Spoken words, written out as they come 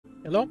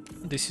Hello,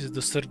 this is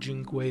the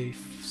Surging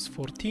Waves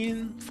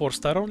 14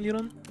 4-star only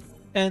run,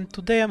 and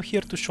today I'm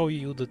here to show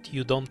you that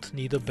you don't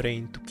need a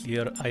brain to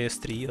clear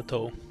IS3 at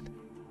all.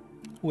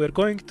 We're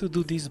going to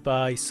do this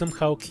by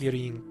somehow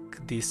clearing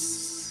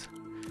this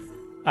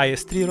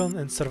IS3 run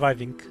and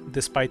surviving,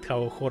 despite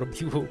how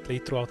horribly we'll play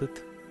throughout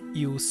it.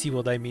 You'll see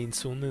what I mean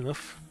soon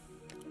enough.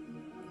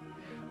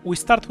 We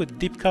start with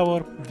Deep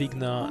Cover,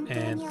 Vigna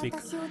and Click.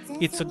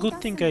 It's a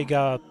good thing I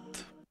got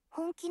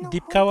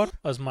Deep Cover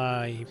as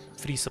my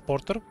free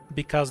supporter,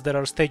 because there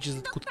are stages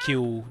that could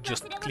kill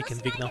just Click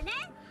and Vigna.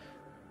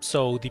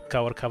 So Deep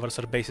Cover covers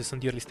our bases on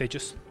the early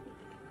stages.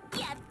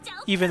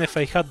 Even if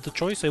I had the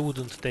choice, I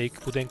wouldn't take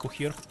Budenko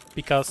here,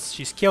 because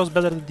she scales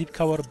better than Deep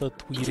Cover,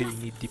 but we really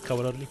need Deep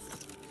Cover early.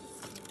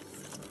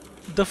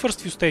 The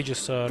first few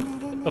stages are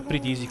a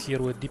pretty easy clear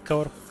with Deep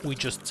Cover. We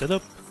just set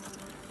up,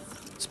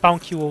 spawn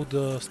kill all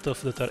the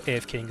stuff that are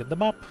AFKing at the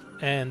map,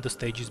 and the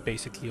stage is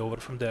basically over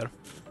from there.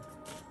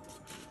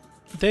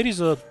 There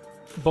is a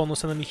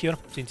bonus enemy here,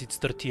 since it's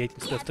 38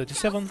 instead of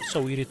 37,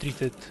 so we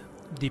retreated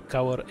Deep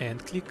Cover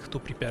and Click to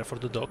prepare for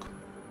the dog.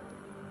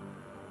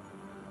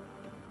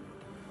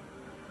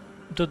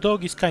 The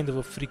dog is kind of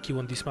a free kill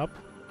on this map.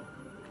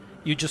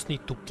 You just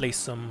need to place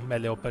some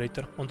melee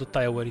operator on the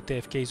tile where it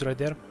AFKs right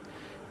there.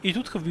 It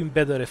would have been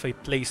better if I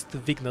placed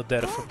Vigna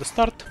there from the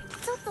start,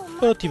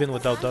 but even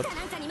without that,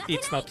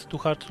 it's not too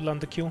hard to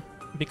land the kill,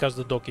 because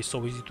the dog is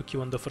so easy to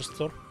kill on the first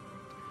floor.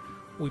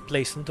 We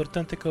place another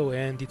tentacle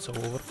and it's all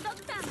over.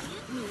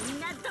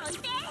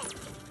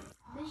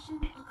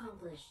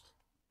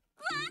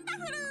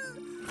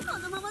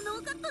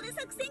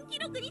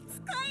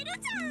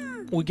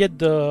 We get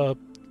the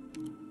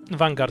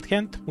Vanguard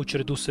hand, which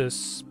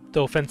reduces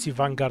the offensive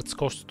Vanguard's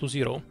cost to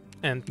 0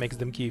 and makes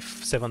them give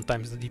 7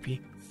 times the DP.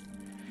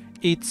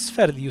 It's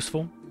fairly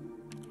useful.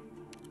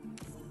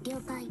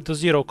 The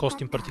 0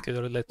 cost in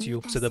particular lets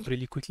you set up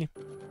really quickly.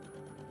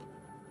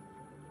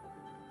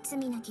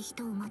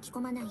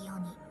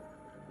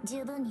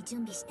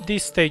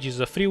 This stage is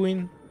a free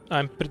win.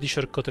 I'm pretty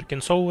sure Cutter can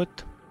solve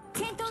it,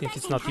 since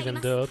it's not even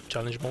the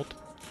challenge mode.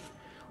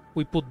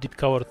 We put Deep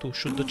Cover to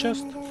shoot the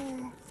chest.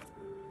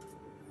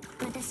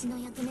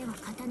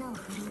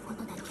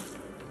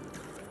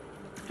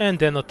 And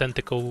then a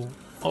tentacle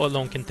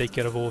alone can take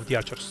care of all of the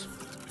archers.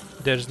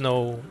 There's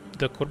no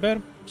duck or bear,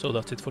 so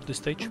that's it for this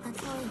stage.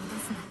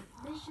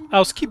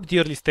 I'll skip the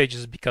early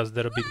stages because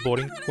they're a bit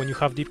boring. When you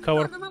have Deep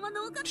Cover,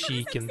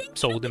 she can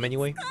solve them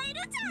anyway.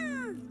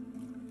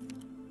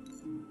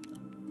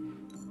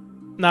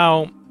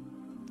 Now,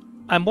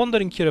 I'm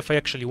wondering here if I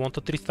actually want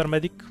a 3-star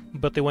medic,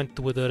 but I went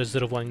with a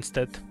reserve one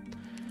instead.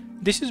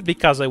 This is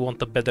because I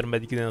want a better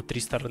medic than a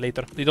 3-star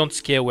later. They don't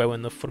scale well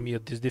enough for me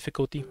at this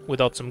difficulty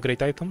without some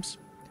great items.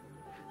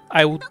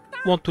 I would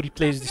want to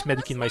replace this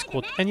medic in my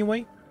squad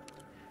anyway,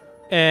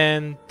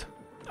 and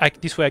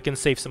this way I can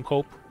save some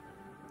hope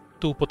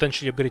to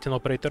potentially upgrade an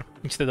operator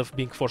instead of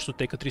being forced to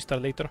take a 3-star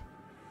later.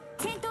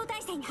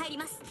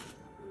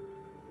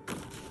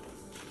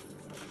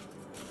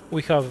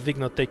 We have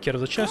Vigna take care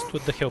of the chest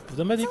with the help of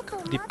the medic,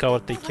 Deep Cover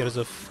take care of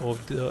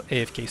the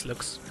AFK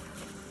slugs.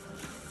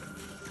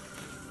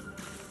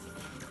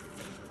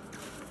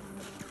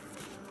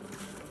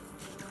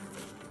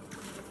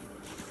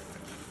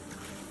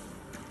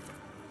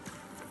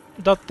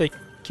 That takes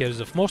care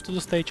of most of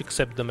the stage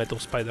except the metal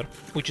spider,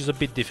 which is a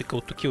bit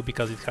difficult to kill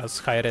because it has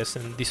high res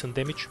and decent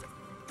damage.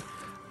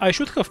 I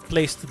should have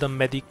placed the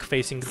medic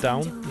facing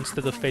down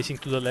instead of facing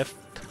to the left,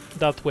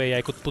 that way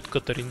I could put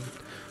Cutter in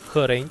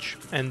her range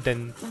and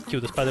then kill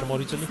the spider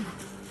more easily.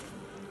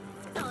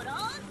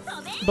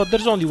 But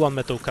there's only one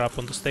metal crab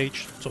on the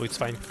stage, so it's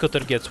fine. Cutter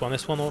gets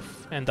 1s1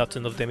 off, and that's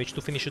enough damage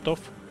to finish it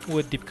off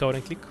with Deep Cover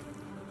and Click.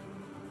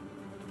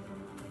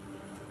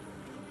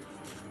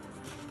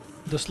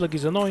 The slug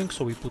is annoying,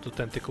 so we put a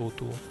tentacle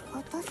to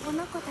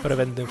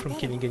prevent them from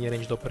killing any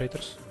ranged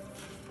operators.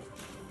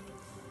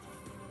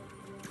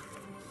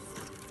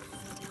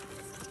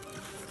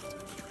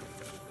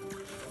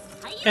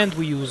 And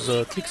we use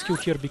Click skill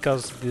here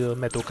because the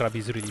metal crab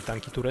is really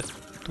tanky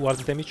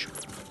towards damage,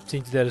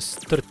 since there's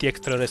 30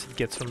 extra res it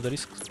gets from the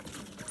risks.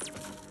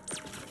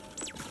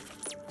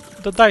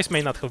 The dice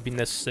may not have been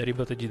necessary,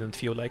 but I didn't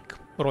feel like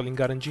rolling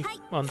RNG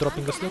on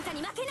dropping a slug.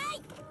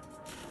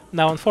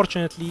 Now,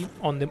 unfortunately,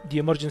 on the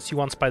emergency,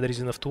 one spider is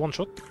enough to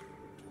one-shot.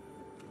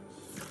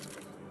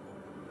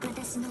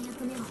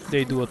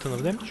 They do a ton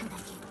of damage.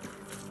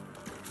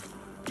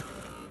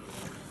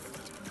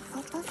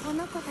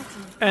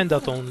 And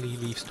that only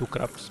leaves 2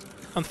 crabs.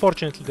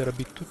 Unfortunately, they're a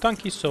bit too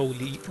tanky, so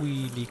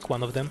we leak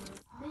one of them.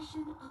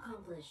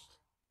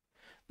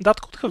 That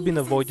could have been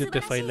avoided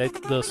if I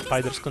let the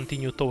spiders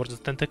continue towards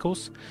the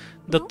tentacles.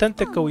 The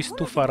tentacle is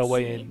too far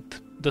away and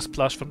the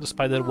splash from the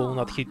spider will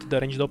not hit the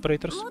ranged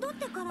operators.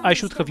 I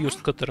should have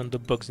used Cutter on the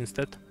bugs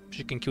instead.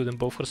 She can kill them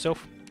both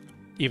herself,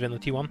 even a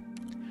T1.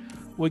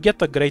 We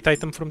get a great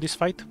item from this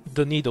fight,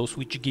 the needles,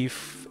 which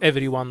give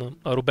everyone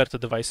a Roberta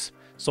device,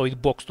 so it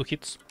blocks 2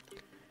 hits.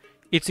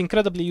 It's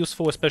incredibly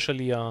useful,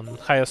 especially on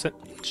high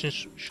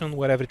ascension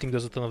where everything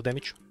does a ton of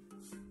damage.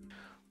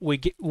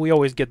 we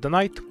always get the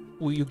knight.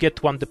 You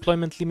get one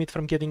deployment limit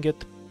from getting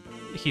it.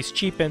 He's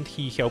cheap and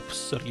he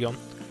helps early on.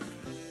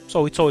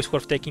 So it's always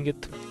worth taking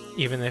it,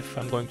 even if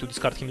I'm going to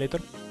discard him later.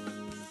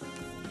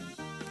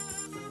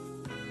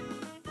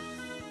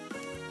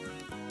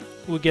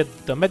 We get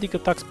the medic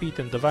attack speed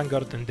and the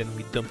vanguard, and then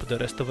we dump the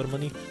rest of our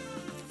money.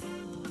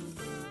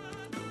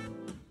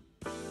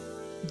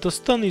 The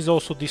stun is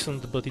also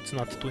decent, but it's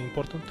not too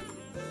important.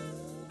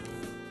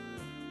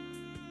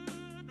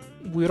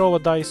 We roll a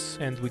dice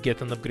and we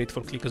get an upgrade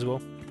for click as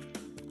well.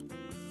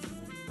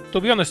 To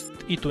be honest,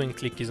 E2 in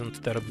click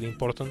isn't terribly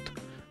important,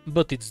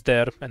 but it's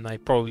there and I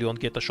probably won't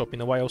get a shop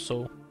in a while,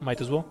 so might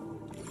as well.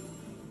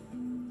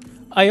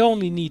 I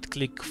only need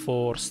click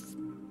for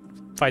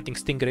fighting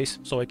stingrays,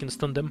 so I can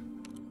stun them.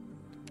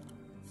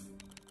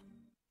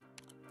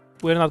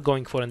 We're not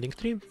going for ending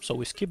 3, so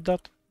we skip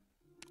that.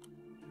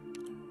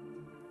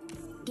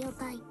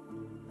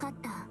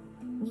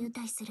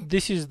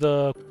 This is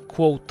the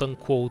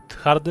quote-unquote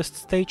hardest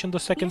stage on the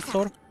second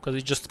floor, because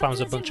it just spawns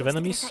a bunch of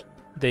enemies.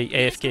 They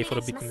AFK for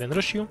a bit and then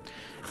rush you.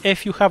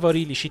 If you have a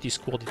really shitty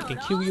squad, it can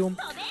kill you.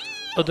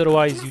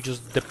 Otherwise, you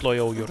just deploy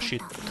all your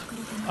shit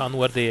on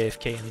where they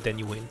AFK and then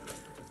you win.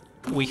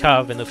 We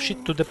have enough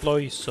shit to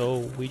deploy, so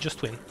we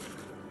just win.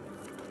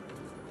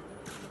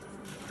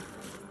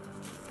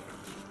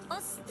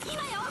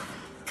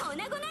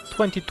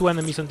 "22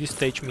 enemies on this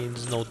stage"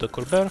 means no duck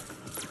or bear,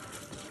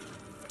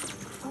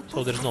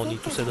 so there's no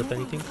need to set up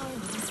anything.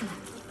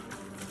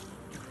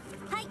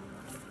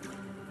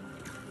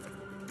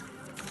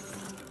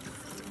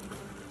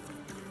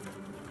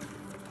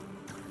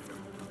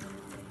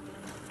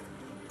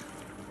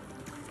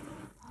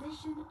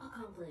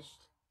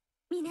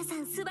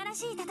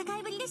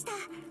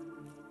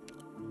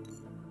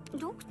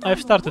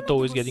 I've started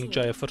always getting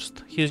Jaya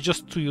first. He's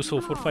just too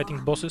useful for fighting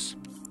bosses,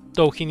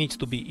 though he needs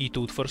to be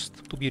E2'd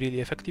first to be really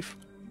effective.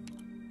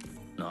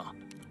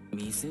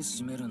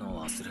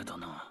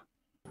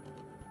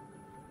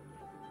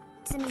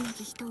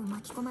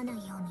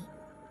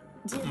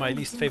 My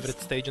least favorite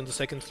stage on the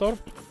second floor.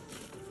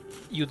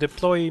 You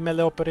deploy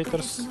melee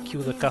operators,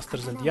 kill the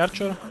casters and the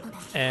archer,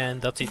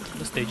 and that's it,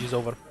 the stage is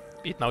over.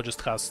 It now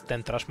just has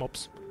 10 trash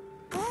mobs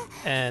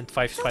and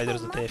 5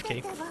 spiders at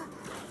AFK.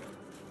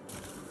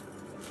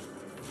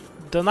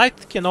 The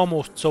knight can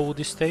almost solo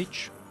this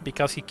stage,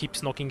 because he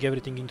keeps knocking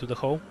everything into the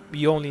hole.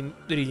 You only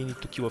really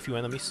need to kill a few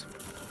enemies.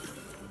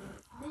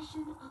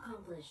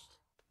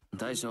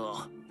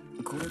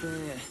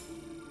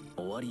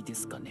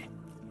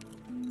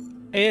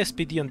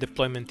 ASPD and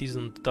deployment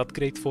isn't that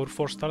great for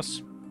 4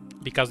 stars,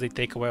 because they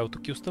take a while to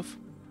kill stuff.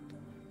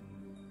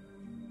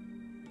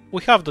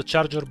 We have the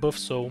charger buff,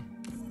 so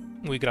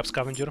we grab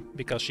scavenger,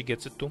 because she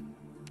gets it too.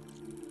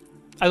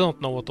 I don't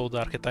know what all the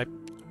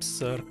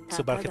archetypes or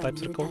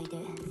sub-archetypes are called,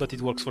 but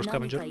it works for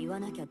scavenger.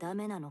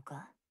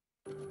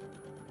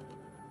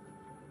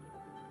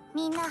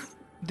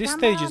 This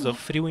stage is a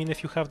free win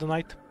if you have the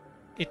knight.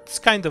 It's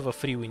kind of a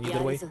free win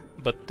either way,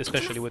 but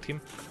especially with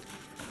him.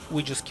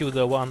 We just kill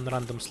the one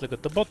random slug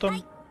at the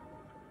bottom,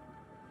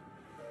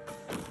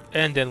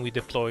 and then we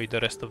deploy the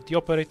rest of the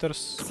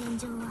operators,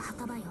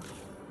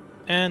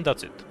 and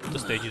that's it, the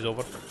stage is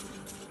over.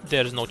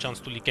 There's no chance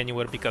to leak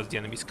anywhere because the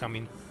enemies come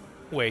in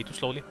way too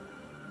slowly.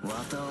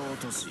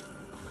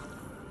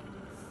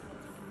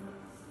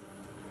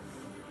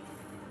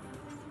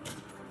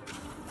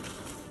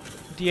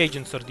 The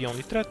agents are the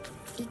only threat,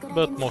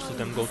 but most of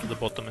them go to the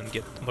bottom and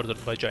get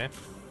murdered by Jaya.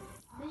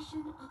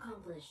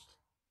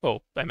 Oh,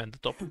 I meant the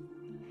top,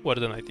 where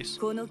the knight is.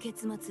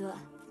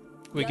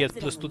 We get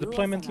 +2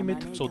 deployment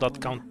limit, so that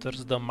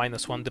counters the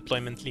 -1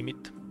 deployment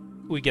limit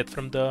we get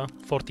from the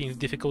 14th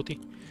difficulty,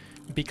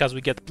 because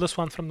we get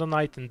 +1 from the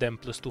knight and then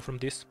 +2 from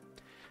this.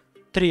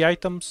 3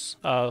 items,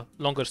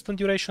 longer stun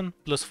duration,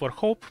 +4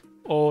 hope,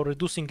 or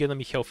reducing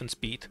enemy health and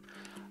speed.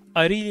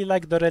 I really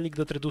like the relic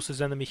that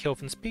reduces enemy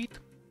health and speed.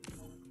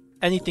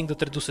 Anything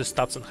that reduces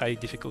stats on high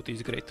difficulty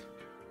is great,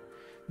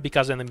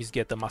 because enemies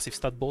get a massive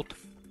stat bolt.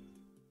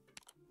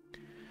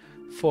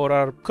 For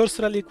our curse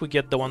relic, we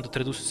get the one that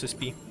reduces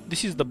SP.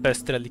 This is the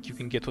best relic you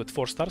can get with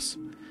 4 stars.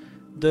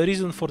 The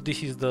reason for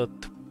this is that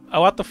a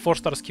lot of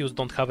 4-star skills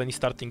don't have any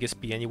starting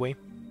SP anyway,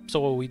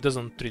 so it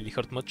doesn't really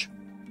hurt much.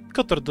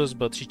 Cutter does,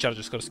 but she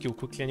charges her skill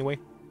quickly anyway.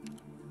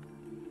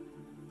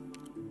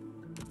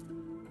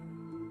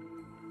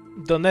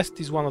 The nest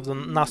is one of the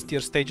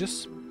nastier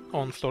stages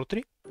on floor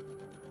 3.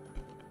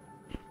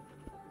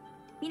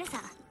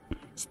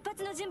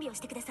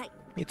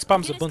 It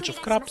spams a bunch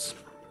of crabs,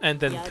 and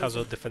then it has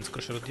a defense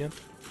crusher at the end.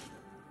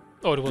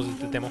 Or was it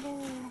the demo?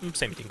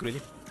 Same thing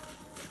really.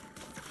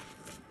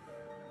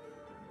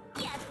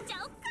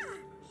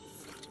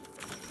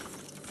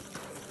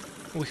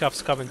 We have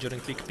scavenger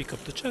and click pick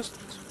up the chest,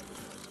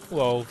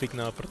 while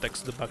Vigna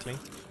protects the backlane.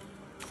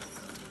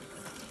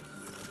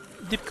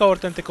 Deep cover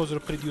tentacles are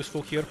pretty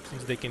useful here,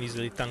 since they can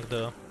easily tank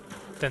the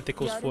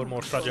tentacles for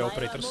more fragile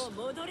operators.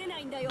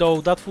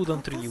 Though that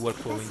wouldn't really work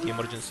well in the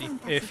emergency.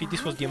 If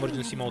this was the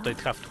emergency mode,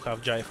 I'd have to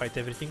have Jaya fight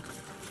everything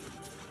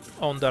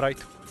on the right,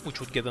 which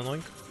would get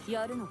annoying.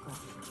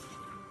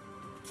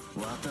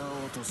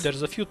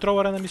 There's a few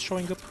thrower enemies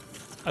showing up.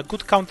 A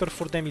good counter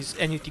for them is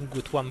anything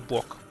with one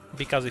block,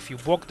 because if you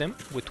block them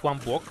with one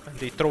block and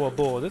they throw a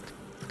bow at it,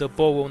 the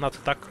bow will not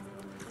attack.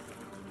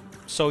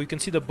 So you can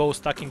see the bow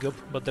stacking up,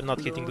 but they're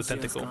not hitting the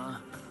tentacle.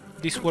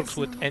 This works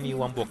with any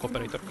one block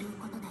operator.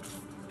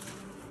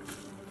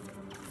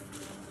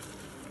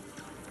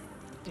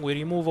 We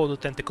remove all the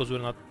tentacles we're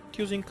not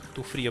using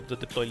to free up the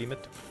deploy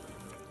limit.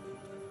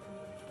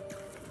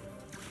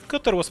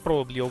 Cutter was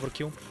probably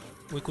overkill.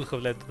 We could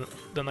have let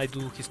the knight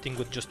do his thing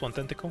with just one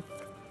tentacle.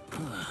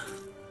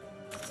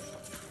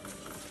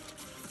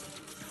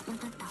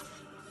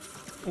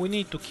 We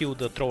need to kill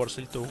the throwers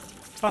a little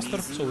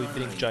faster, so we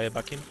bring Jaya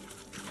back in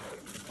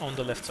on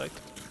the left side.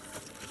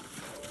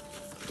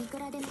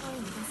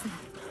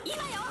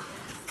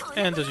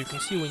 And as you can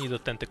see, we need a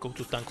tentacle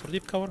to tank for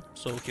deep cover,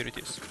 so here it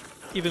is.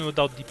 Even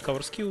without deep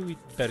cover skill, it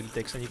barely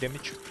takes any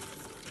damage.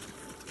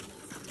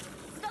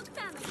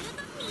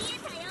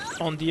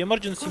 On the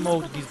emergency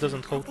mode, this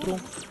doesn't hold true.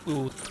 We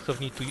would have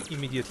need to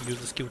immediately use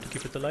the skill to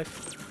keep it alive.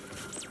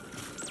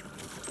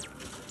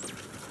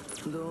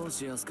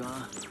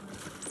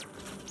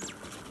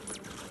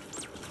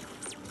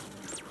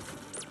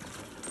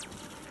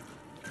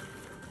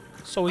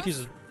 So it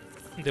is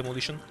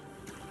demolition.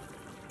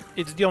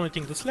 It's the only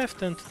thing that's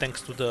left, and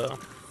thanks to the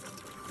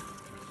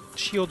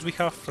shields we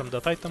have from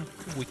that item,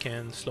 we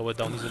can slow it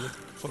down easily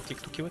for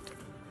click to kill it.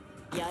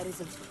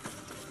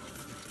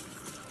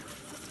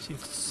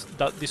 Since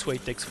this way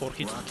it takes 4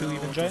 hits to kill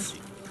even Giant.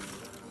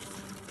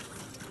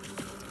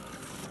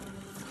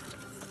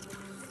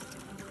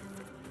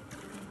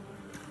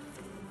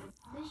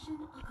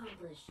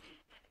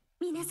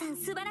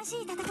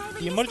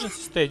 The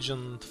emergency stage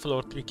on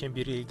floor 3 can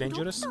be really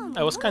dangerous.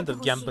 I was kind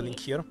of gambling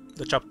here.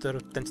 The chapter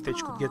 10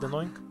 stage could get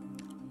annoying.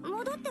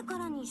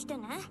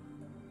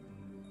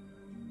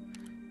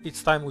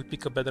 It's time we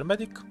pick a better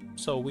medic,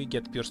 so we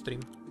get pure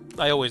stream.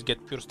 I always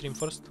get pure stream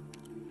first.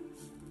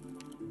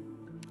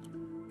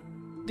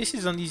 This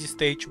is an easy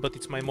stage, but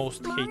it's my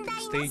most hated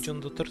stage on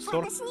the third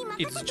floor.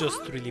 It's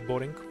just really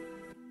boring.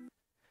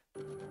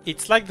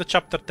 It's like the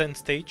chapter 10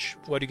 stage,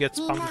 where you get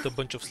spammed with a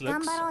bunch of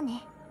slugs,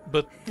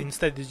 but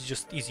instead it's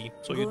just easy,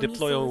 so you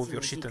deploy all of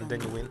your shit and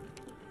then you win.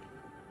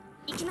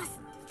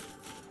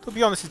 To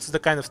be honest, it's the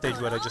kind of stage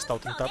where I just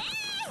out and tap.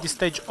 This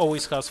stage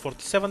always has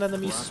 47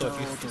 enemies, so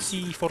if you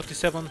see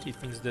 47,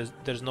 it means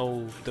there's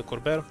no decor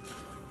bear.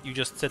 You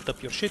just set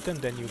up your shit and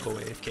then you go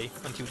AFK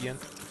until the end.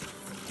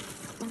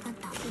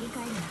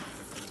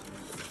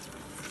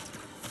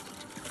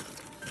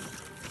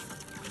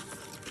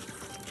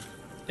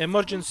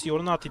 Emergency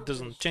or not, it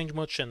doesn't change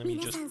much,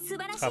 enemies just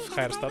have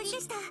higher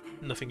stats.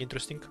 Nothing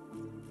interesting.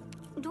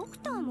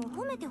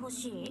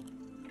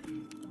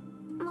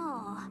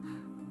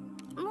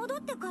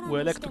 We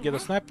elect to get a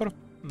sniper.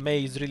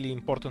 May is really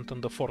important on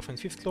the 4th and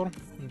 5th floor,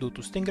 due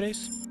to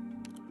stingrays.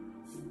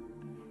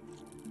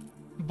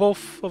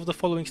 Both of the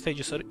following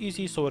stages are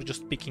easy, so we're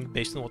just picking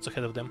based on what's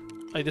ahead of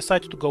them. I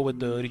decided to go with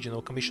the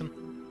regional commission.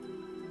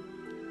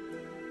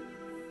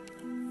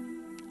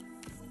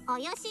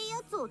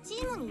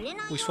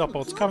 We swap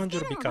out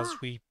scavenger because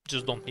we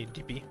just don't need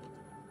DP.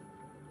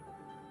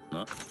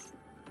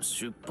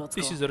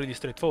 This is a really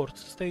straightforward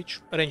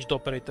stage. Ranged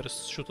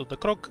operators shoot at the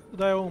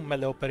crocodile,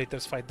 melee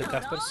operators fight the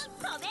casters,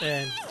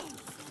 and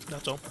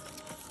that's all.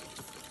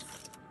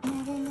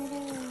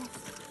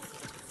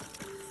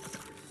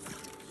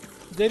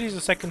 There is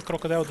a second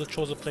crocodile that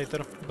shows up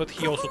later, but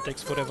he also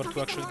takes forever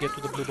to actually get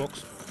to the blue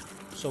box,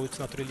 so it's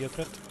not really a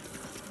threat.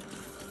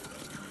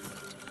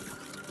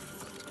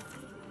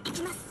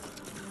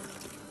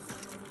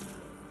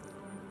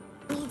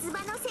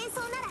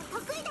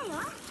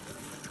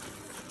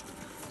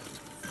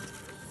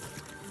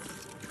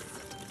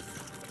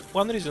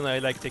 One reason I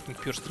like taking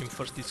pure stream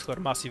first is her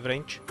massive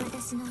range.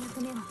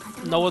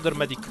 No other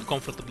medic could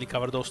comfortably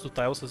cover those two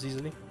tiles as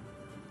easily,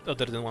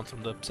 other than one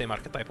from the same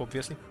archetype,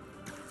 obviously.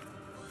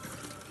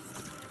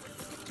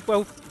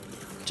 Well,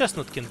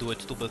 Chestnut can do it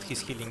too, but his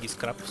healing is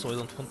crap, so I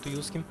don't want to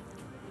use him.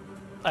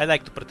 I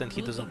like to pretend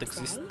he doesn't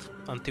exist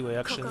until I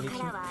actually need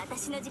him,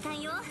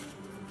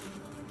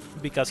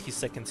 because his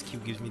second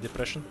skill gives me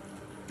depression.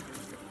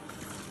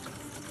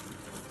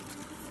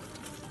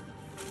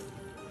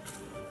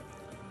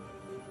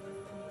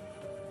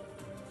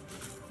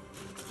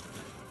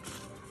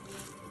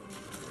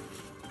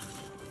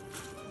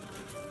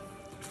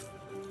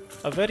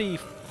 A very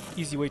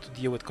easy way to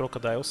deal with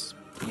crocodiles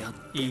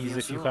is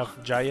if you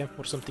have Jaya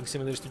or something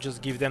similar, is to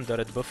just give them the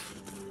red buff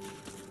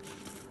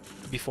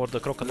before the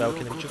crocodile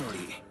can reach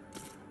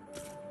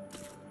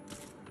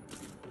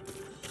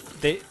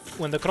it.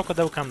 When the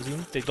crocodile comes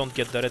in, they don't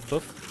get the red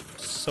buff,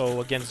 so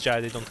against Jaya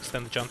they don't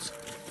stand a chance.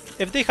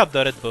 If they had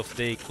the red buff,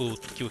 they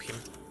could kill him,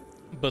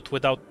 but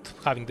without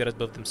having the red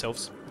buff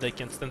themselves, they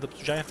can't stand up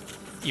to Jaya,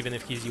 even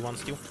if he's E1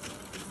 still.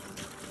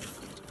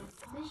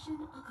 Mission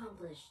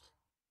accomplished.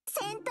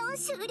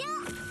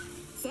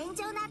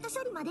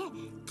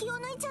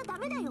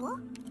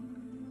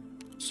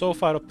 So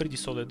far a pretty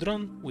solid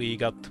run. We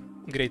got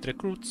great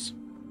recruits,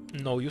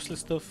 no useless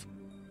stuff,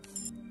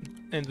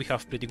 and we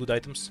have pretty good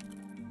items.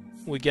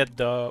 We get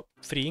the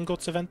free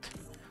ingots event.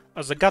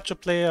 As a gacha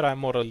player, I'm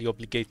morally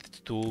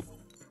obligated to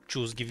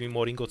choose give me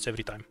more ingots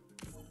every time.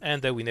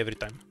 And I win every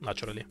time,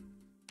 naturally.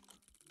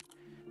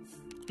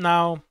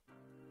 Now,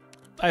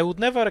 I would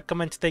never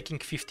recommend taking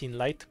 15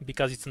 light,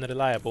 because it's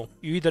unreliable.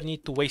 You either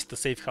need to waste a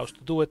safe house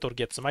to do it or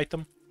get some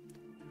item,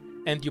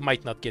 and you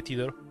might not get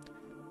either.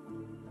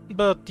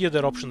 But the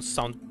other options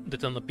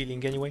sounded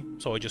unappealing anyway,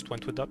 so I just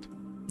went with that.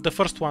 The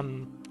first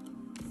one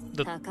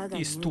that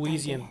is too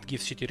easy and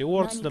gives shitty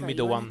rewards, the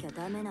middle one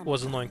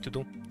was annoying to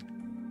do.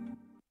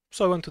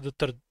 So I went to the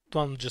third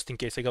one just in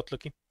case I got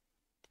lucky.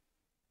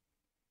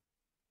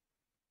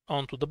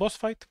 On to the boss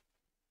fight.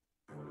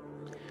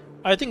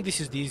 I think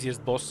this is the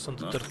easiest boss on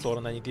the third floor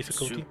on any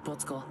difficulty.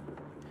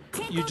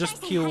 You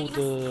just kill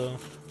the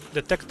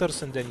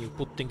detectors and then you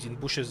put things in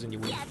bushes and you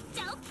win.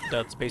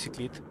 That's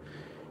basically it.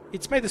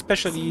 It's made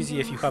especially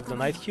easy if you have the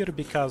knight here,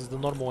 because the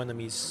normal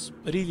enemies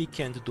really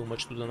can't do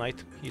much to the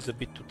knight. He's a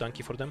bit too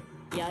tanky for them.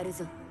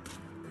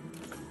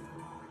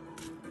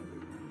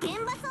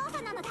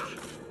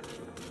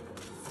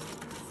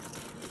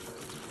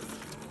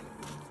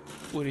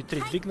 We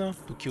retreat Vigna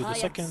to kill the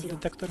second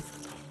detector.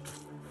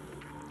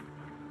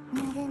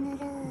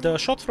 The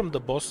shot from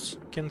the boss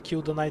can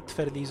kill the knight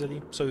fairly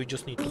easily, so you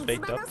just need to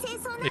bait that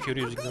if you're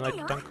using the knight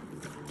to tank.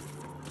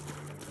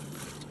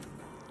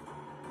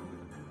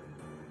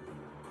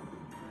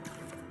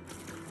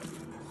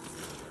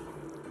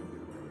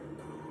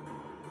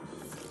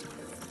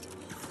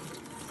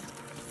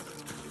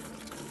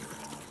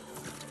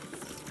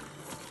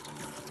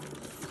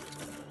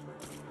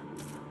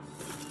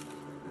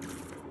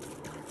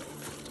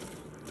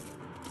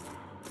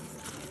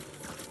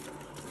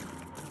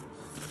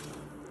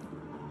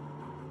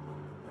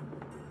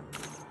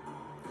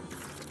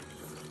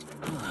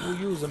 We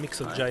use a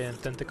mix of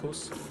giant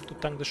tentacles to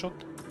tank the shot.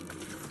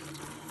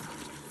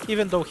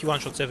 Even though he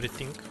one-shots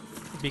everything,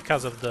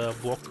 because of the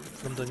block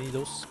from the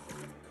needles,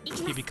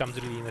 he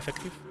becomes really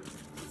ineffective.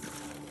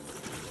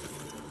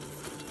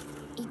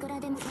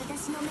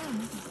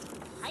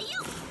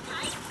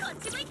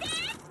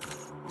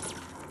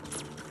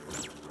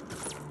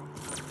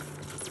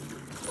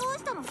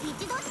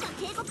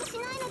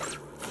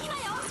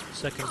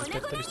 Second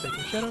detector is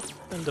taken care of,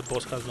 and the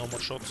boss has no more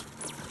shots.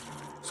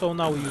 So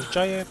now we use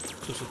Jaya,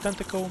 use a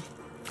tentacle,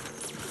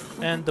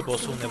 and the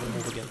boss will never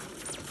move again.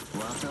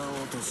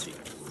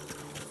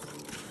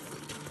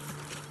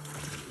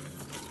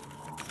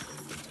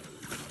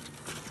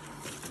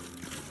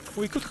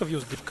 We could have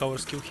used Deep Cover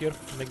skill here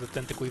to make the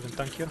tentacle even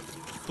tankier.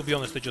 To be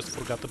honest, I just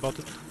forgot about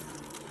it.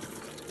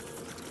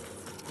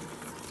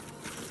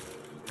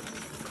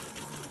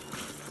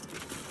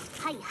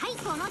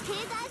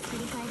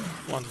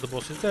 Once the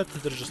boss is dead,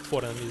 there's just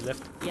 4 enemies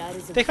left.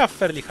 They have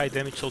fairly high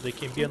damage, so they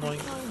can be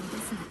annoying.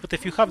 But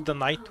if you have the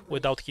knight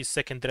without his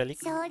second relic,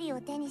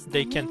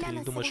 they can't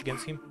really do much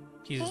against him.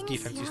 His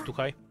defense is too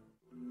high.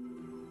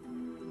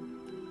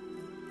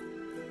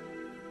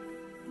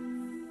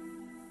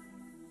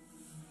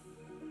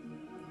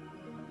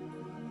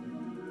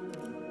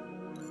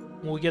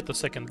 We get a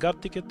second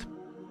guard ticket.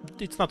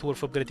 It's not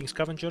worth upgrading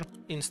Scavenger.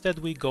 Instead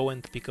we go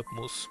and pick up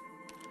Moose,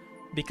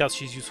 because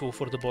she's useful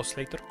for the boss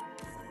later.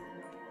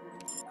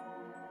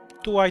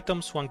 2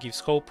 items, one gives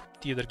hope,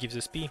 the other gives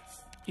SP.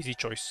 Easy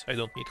choice, I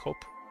don't need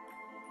hope.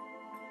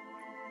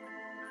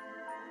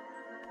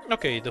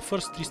 Okay, the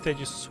first 3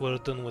 stages were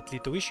done with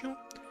little issue,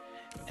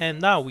 and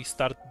now we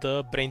start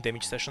the brain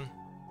damage session.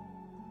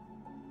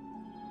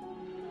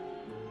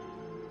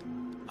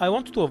 I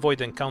want to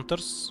avoid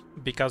encounters,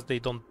 because they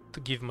don't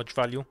give much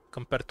value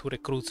compared to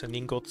recruits and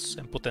ingots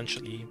and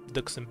potentially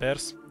ducks and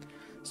bears,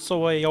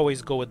 so I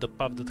always go with the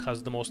path that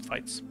has the most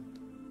fights.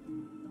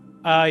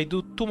 I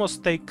do 2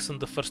 mistakes in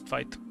the first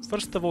fight.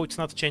 First of all, it's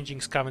not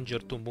changing Scavenger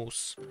to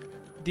Moose.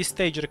 This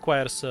stage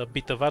requires a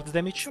bit of arts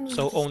damage,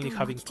 so only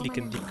having Click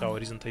and Deep Cover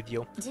isn't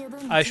ideal.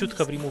 I should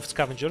have removed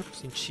Scavenger,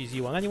 since she's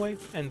E1 anyway,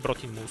 and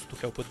brought in Moose to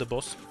help with the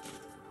boss.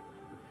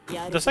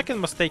 The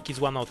second mistake is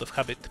one out of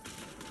habit.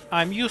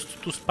 I'm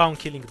used to spawn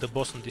killing the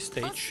boss on this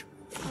stage,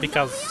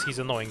 because he's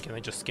annoying and I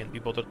just can't be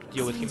bothered to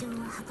deal with him.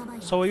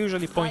 So I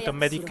usually point a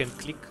medic and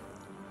click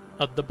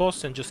at the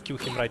boss and just kill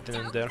him right then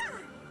and there.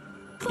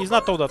 He's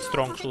not all that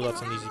strong, so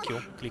that's an easy kill.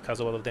 Click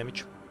has a lot of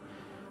damage.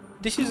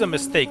 This is a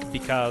mistake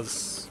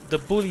because the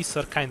bullies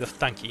are kind of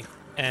tanky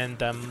and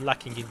I'm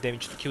lacking in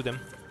damage to kill them.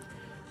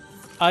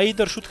 I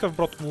either should have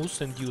brought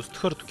Moose and used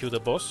her to kill the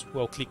boss,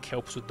 while Click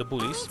helps with the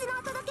bullies,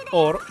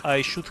 or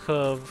I should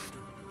have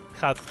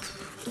had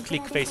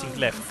Click facing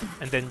left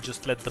and then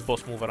just let the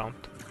boss move around.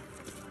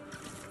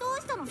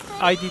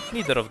 I did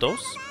neither of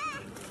those,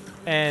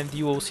 and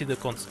you will see the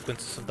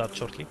consequences of that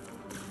shortly.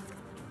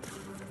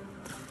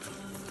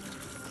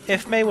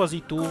 If Mei was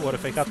E2 or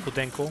if I had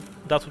Kudenko,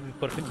 that would be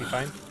perfectly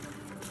fine,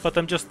 but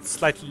I'm just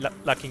slightly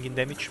lacking in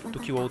damage to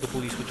kill all the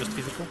bullies with just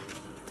physical.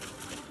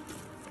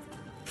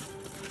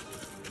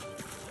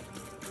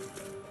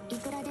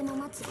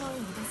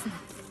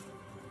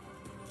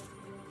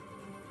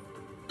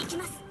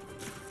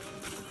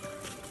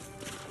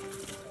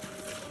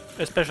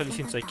 especially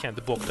since I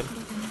can't block them,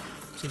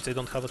 since I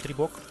don't have a 3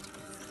 block.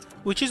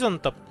 Which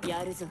isn't a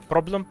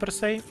problem per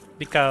se,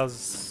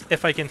 because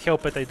if I can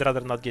help it, I'd rather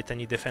not get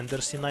any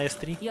defenders in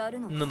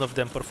IS3. None of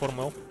them perform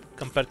well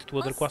compared to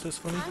other classes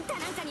for me.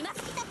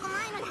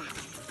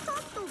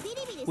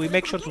 We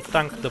make sure to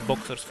tank the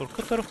boxers for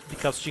Cutter,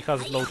 because she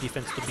has low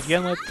defense to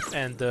begin with,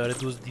 and the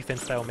reduced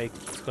defense style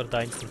makes her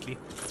die instantly.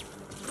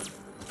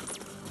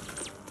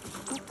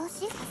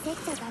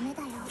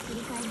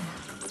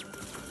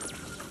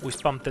 We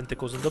spam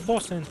tentacles on the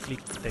boss and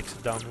Click takes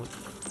it down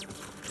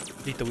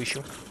with little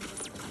issue.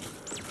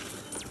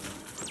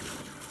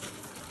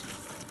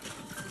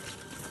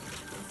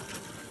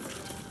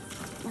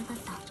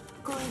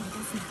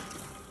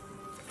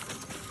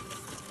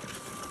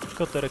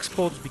 Cutter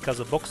explodes because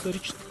a boxer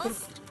reached her,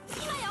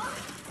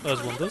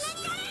 as one does.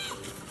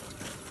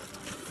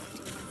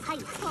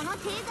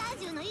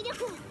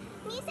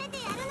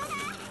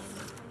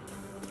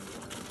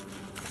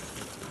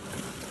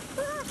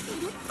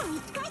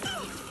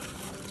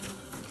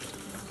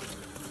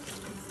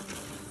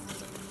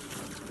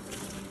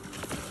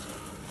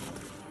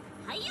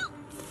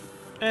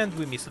 And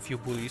we miss a few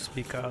bullies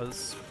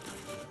because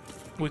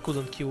we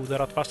couldn't kill the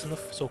rat fast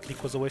enough, so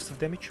Click was a waste of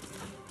damage.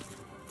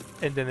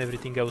 And then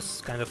everything else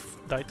kind of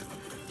died.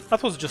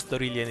 That was just a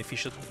really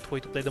inefficient way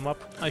to play them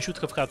up. I should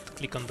have had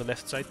Click on the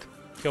left side,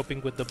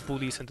 helping with the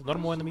bullies and the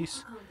normal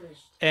enemies.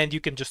 And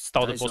you can just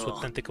stall the boss with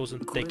tentacles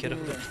and take care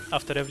of it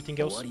after everything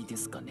else.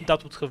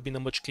 That would have been a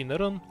much cleaner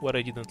run, where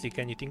I didn't click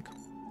anything.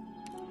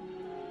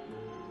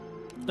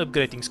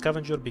 Upgrading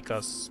Scavenger,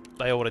 because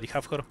I already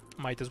have her,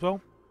 might as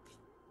well.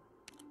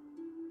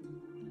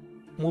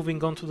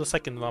 Moving on to the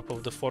second map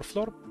of the 4th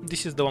floor.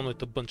 This is the one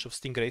with a bunch of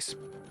stingrays.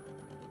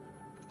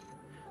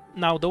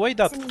 Now, the way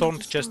that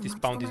Torned Chest is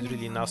spawned is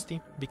really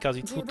nasty, because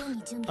it would,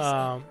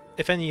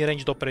 if any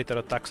ranged operator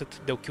attacks it,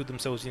 they'll kill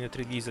themselves in it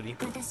really easily.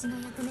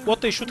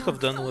 What they should have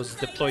done was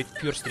deployed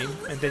Pure Stream,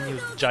 and then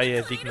used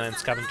Jaya, Vigna and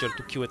Scavenger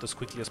to kill it as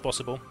quickly as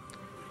possible.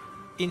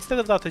 Instead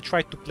of that, I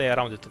tried to play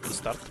around it at the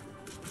start,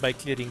 by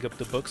clearing up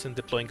the bugs and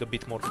deploying a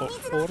bit more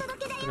forward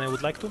than I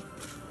would like to.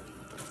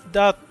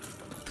 That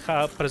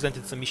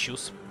presented some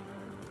issues.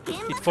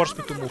 It forced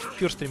me to move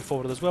Pure Stream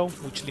forward as well,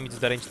 which limits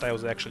the range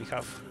tiles I actually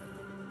have.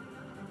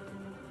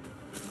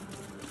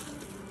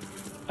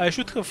 I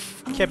should have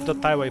kept the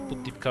tile I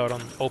put Deep Cover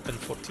on open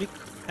for Click,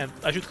 and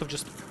I should have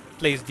just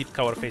placed Deep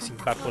Cover facing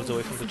backwards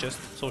away from the chest,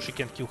 so she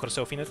can't kill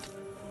herself in it.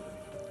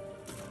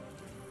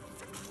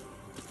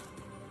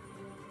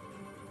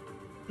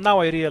 Now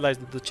I realize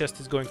that the chest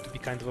is going to be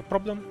kind of a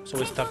problem, so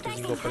I start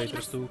using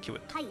operators to kill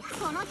it.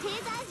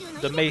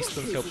 The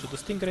Maestone helps with the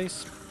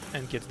stingrays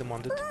and gets them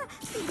wounded.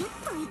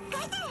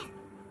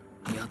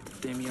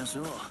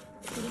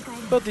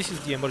 But this is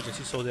the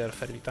emergency, so they are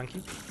fairly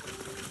tanky.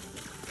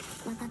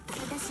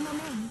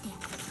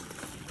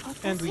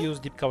 And we use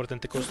Deep Cover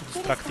Tentacles to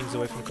distract things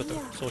away from Cutter,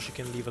 so she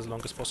can leave as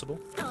long as possible.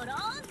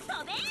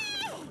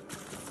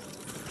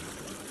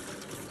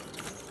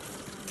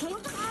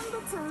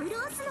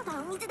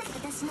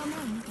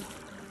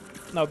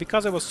 Now,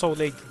 because I was so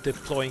late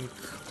deploying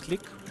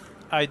Click,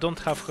 I don't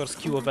have her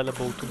skill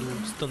available to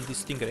stun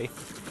this Stingray,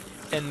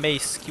 and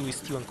May's skill is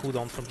still on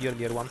cooldown from the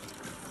earlier one.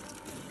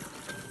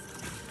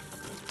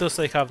 Thus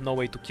I have no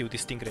way to kill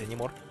this Stingray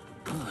anymore.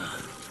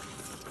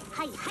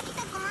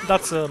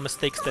 That's a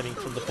mistake stemming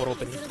from the poor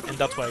opening, and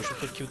that's why I should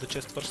have killed the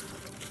chest first.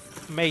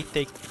 May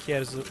takes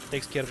care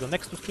of the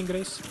next two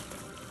Stingrays.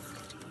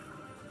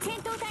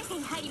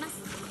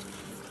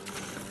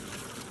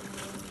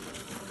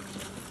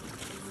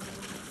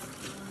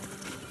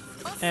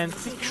 And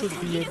Click should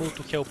be able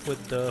to help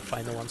with the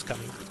final ones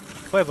coming.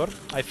 However,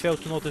 I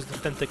failed to notice the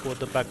tentacle at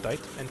the back died,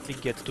 and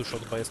Click gets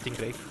two-shot by a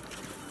Stingray.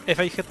 If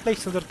I had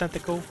placed another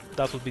tentacle,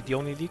 that would be the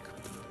only leak.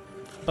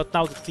 But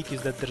now the trick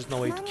is that there's no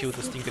way to kill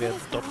the Stingray at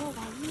the top.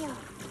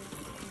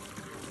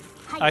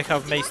 I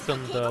have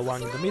Maestone the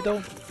one in the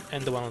middle,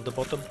 and the one on the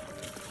bottom.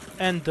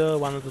 And the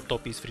one on the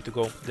top is free to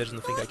go. There's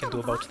nothing I can do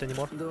about it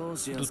anymore,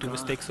 due to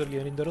mistakes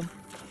earlier in the run.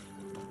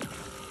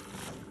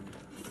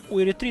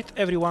 We retreat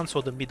everyone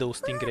so the middle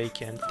Stingray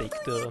can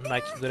take the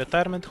knights to the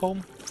retirement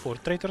home for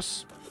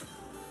traitors.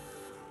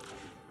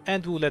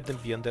 And we'll let them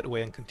be on their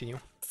way and continue.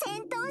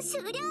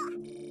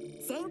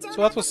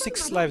 So that was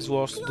 6 lives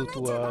lost due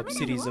to a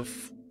series of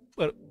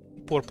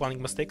poor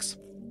planning mistakes.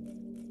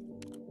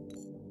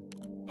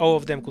 All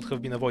of them could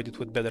have been avoided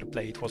with better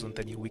play, it wasn't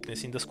any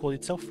weakness in the squad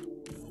itself.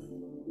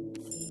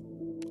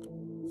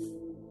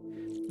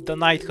 The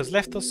knight has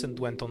left us and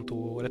went on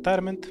to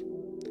retirement.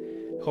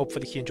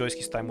 Hopefully he enjoys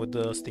his time with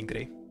the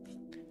Stingray.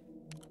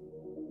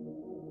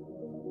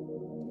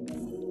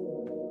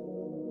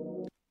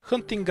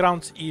 Hunting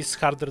Grounds is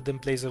harder than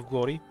Blaze of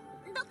Glory.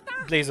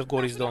 Blaze of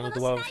Glory is the one with the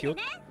lava field.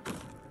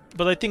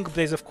 But I think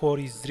Blaze of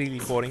Glory is really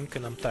boring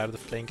and I'm tired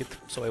of playing it,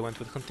 so I went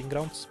with Hunting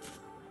Grounds.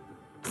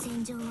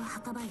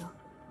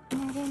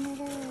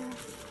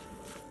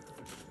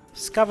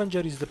 Scavenger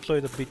is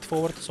deployed a bit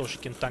forward so she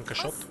can tank a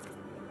shot.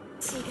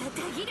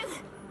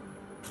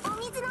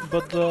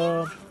 But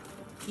the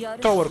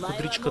tower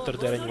could reach Cutter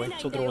there anyway,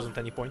 so there wasn't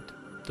any point.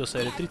 The does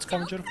a retreat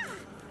scavenger.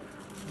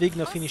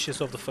 Vigna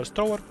finishes off the first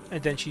thrower,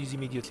 and then she is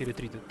immediately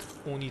retreated.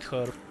 We'll need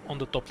her on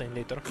the top lane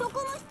later.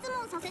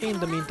 In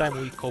the meantime,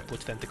 we cope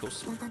with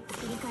tentacles.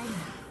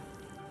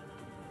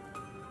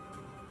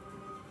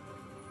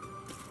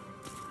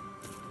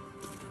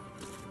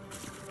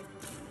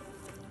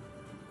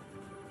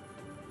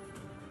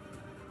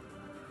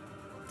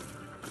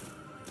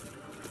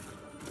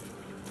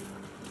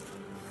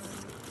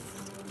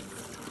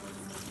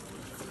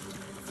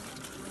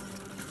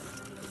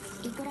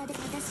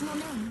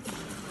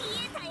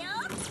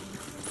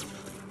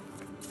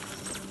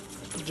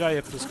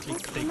 Jaya plus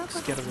click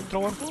takes care of the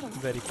thrower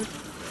very quick,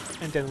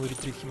 and then we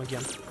retreat him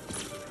again.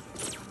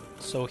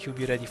 So he'll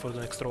be ready for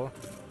the next thrower.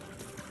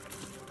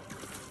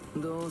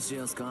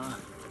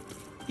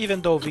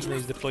 Even though Vigna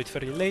is deployed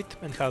fairly late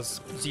and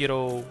has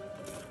 0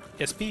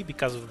 SP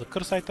because of the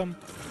curse item,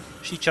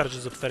 she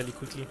charges up fairly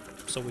quickly,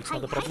 so it's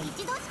not a problem.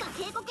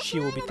 She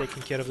will be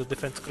taking care of the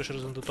defense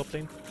crushers on the top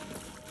lane.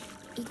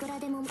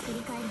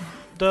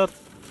 The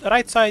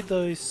right side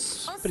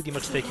is pretty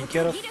much taken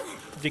care of.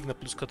 Vigna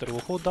plus cutter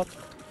will hold that.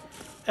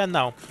 And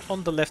now,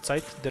 on the left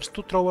side, there's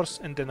 2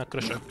 throwers and then a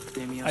crusher.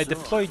 I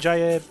deploy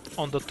Jaya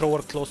on the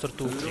thrower closer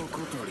to click.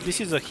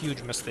 This is a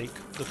huge mistake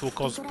that will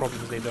cause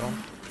problems later on.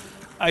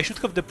 I should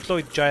have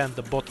deployed Jaya on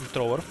the bottom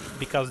thrower,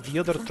 because the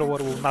other thrower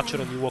will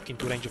naturally walk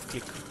into range of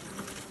click.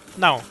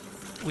 Now,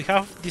 we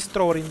have this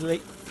thrower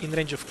in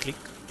range of click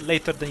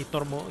later than it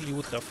normally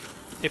would have.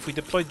 If we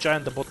deployed Jaya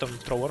on the bottom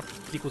thrower,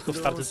 click would have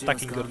started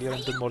stacking earlier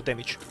and done more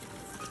damage.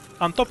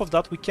 On top of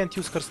that, we can't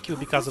use her skill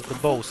because of the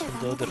bows from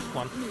the other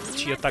one.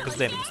 She attacks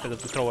them instead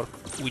of the thrower,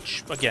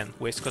 which again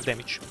wastes her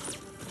damage.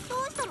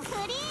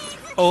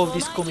 All of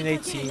this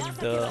culminates in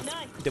the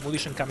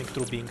demolition coming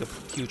through being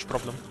a huge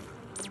problem.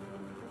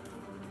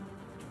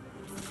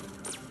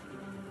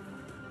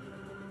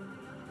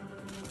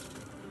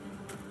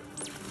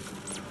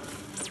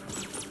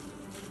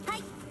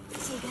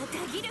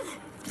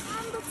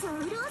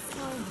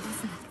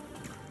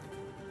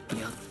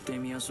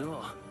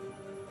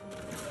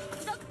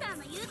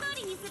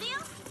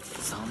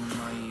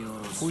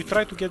 We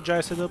try to get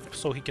Jaya set up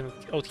so he can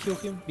out-heal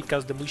him,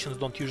 because demolitions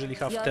don't usually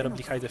have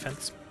terribly high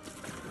defense.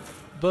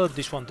 But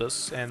this one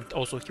does, and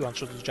also he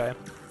one-shots Jaya,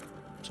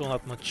 so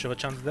not much of a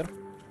chance there.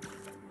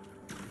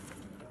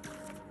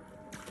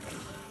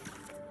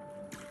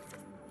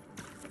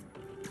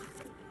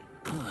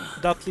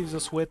 That leaves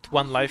us with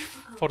 1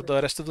 life for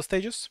the rest of the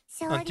stages,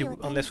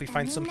 unless we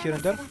find some here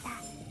and there.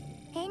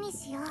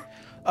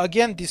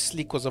 Again, this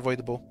leak was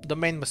avoidable. The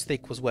main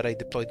mistake was where I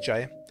deployed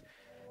Jaya,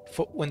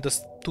 when the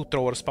 2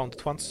 throwers spawned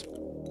at once.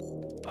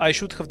 I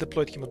should have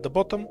deployed him at the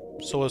bottom,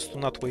 so as to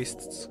not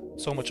waste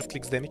so much of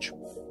Click's damage.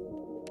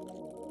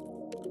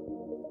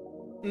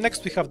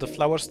 Next we have the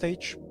flower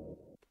stage.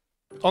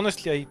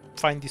 Honestly, I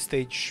find this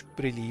stage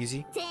really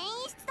easy.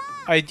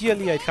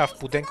 Ideally, I'd have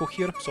Pudenko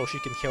here, so she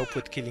can help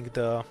with killing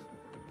the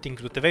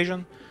things with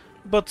evasion,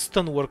 but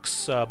stun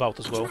works about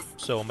as well,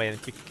 so May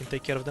and Click can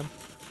take care of them.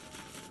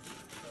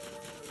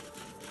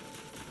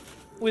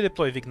 We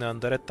deploy Vigna on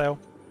the red tile,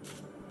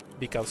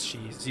 because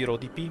she's 0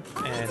 DP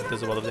and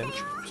does a lot of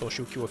damage, so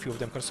she'll kill a few of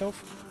them herself.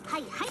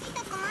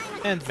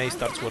 And May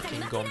starts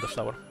working on the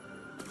flower.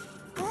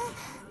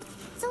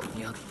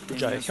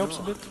 Jaya helps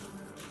a bit.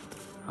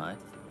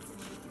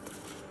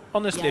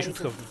 Honestly, I should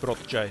have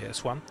brought Jaya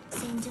as one,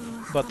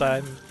 but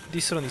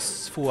this run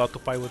is full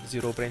autopilot,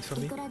 0 brain for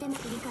me.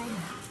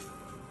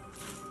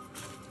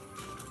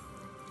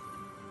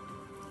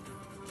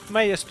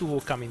 My S2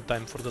 will come in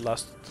time for the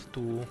last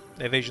 2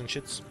 evasion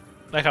shits.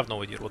 I have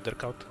no idea what they're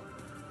called.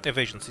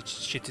 Evasion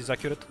shit is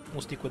accurate,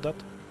 we'll stick with that.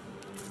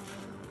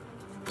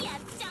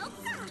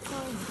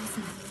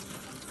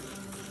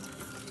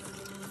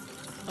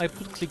 I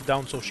put Click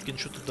down so she can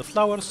shoot at the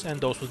flowers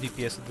and also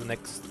DPS at the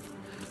next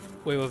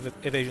wave of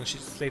evasion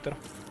shits later.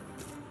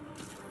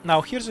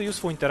 Now here's a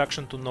useful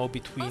interaction to know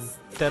between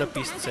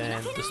therapists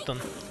and the stun.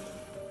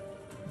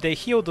 They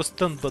heal the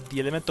stun, but the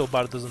elemental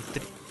bar doesn't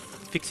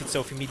fix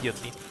itself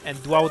immediately, and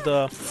while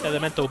the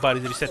elemental bar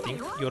is resetting,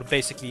 you're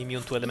basically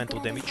immune to elemental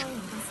damage.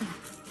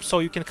 So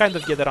you can kind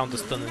of get around the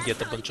stun and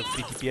get a bunch of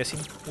free DPS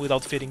in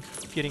without fearing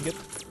it,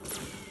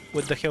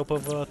 with the help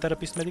of a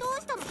therapist medic.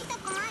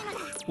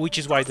 Which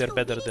is why they're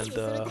better than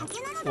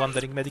the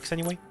wandering medics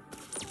anyway,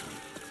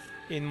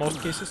 in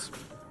most cases.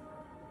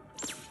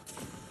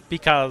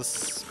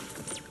 Because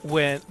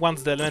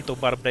once the elemental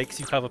bar breaks,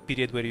 you have a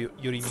period where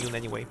you're immune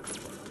anyway.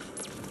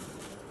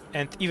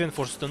 And even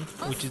for stun,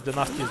 which is the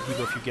nastiest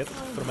debuff you get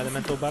from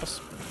elemental bars,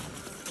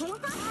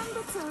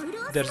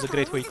 there's a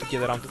great way to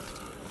get around it.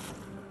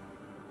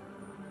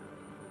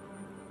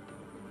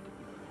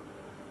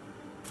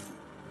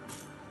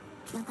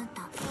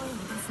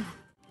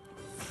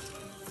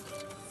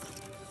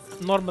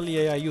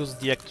 Normally I use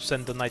the egg to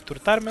send the knight to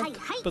retirement,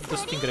 but the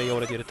Stingray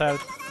already retired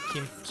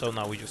him, so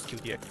now we just kill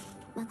the egg.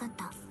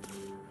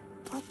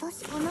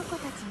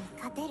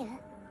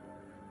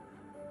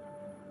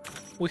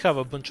 We have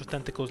a bunch of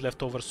tentacles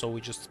left over, so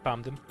we just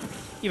spam them.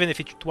 Even if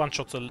it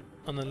one-shots an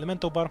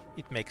elemental bar,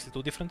 it makes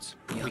little difference.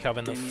 We have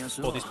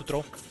enough bodies to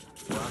throw.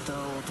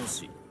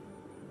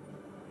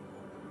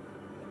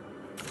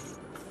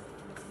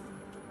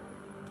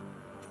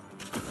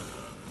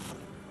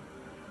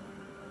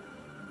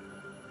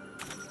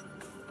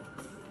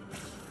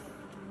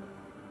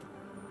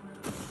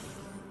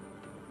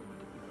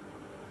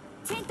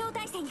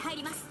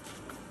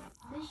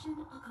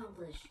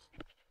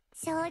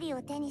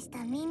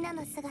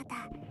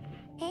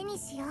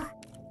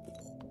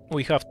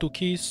 We have 2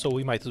 keys, so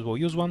we might as well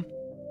use one.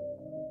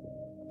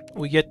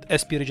 We get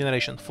SP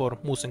regeneration for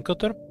Moose and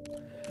Cutter.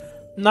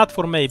 Not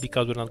for Mei,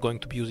 because we're not going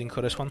to be using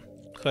her S1.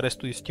 Her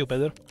S2 is still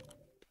better.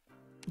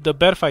 The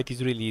bear fight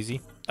is really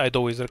easy. I'd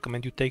always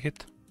recommend you take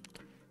it.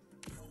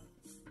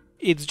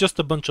 It's just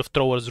a bunch of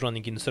throwers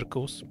running in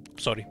circles.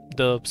 Sorry,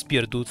 the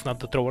spear dudes, not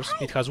the throwers.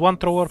 It has one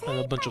thrower and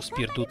a bunch of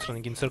spear dudes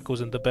running in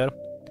circles and the bear.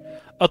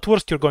 At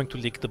worst, you're going to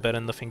lick the bear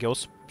and nothing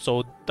else.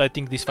 So I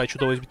think this fight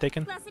should always be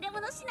taken.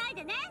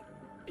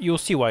 You'll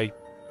see why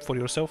for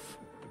yourself.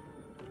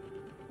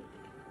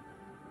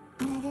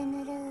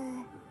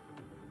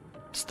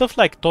 Stuff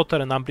like Totter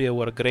and Umbria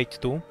were great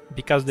too,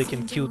 because they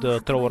can kill the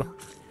thrower.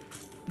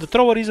 The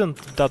thrower isn't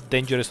that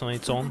dangerous on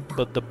its own,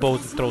 but the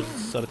bows it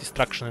throws are a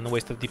distraction and a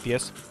waste of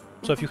DPS.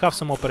 So if you have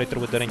some operator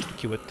with the range to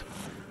kill it,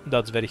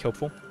 that's very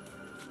helpful.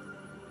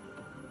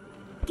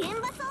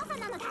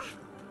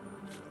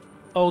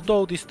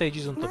 Although this stage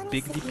isn't a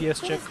big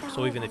DPS check,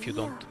 so even if you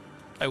don't,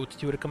 I would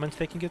still recommend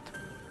taking it.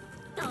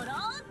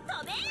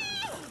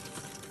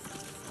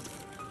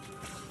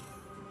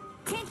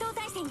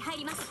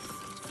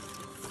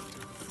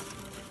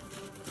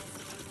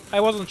 I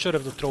wasn't sure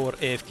if the thrower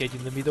AFK'd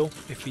in the middle.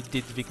 If it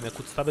did, Vigna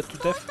could stab it to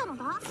death.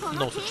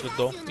 No such luck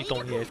though, it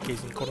only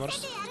AFKs in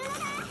corners.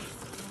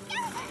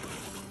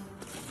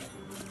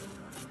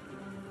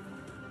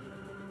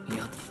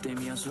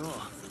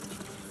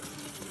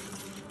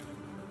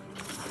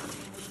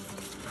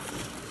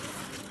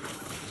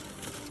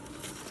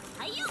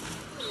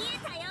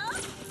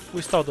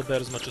 We stall the bear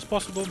as much as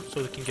possible,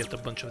 so we can get a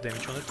bunch of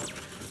damage on it.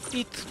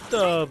 It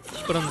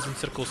runs in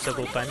circles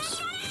several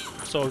times,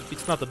 so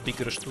it's not a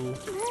big rush to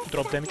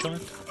drop damage on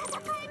it.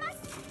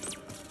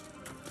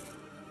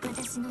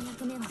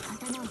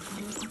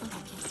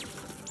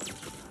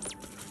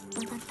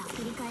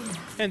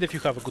 And if you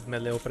have a good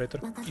melee operator,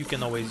 you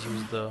can always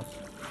use the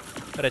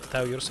red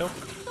tile yourself.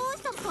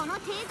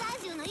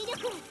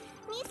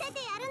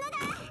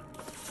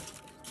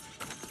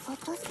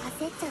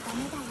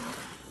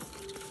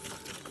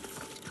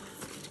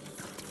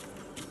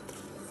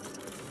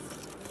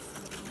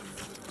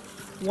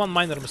 One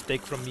minor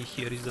mistake from me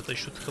here is that I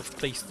should have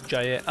placed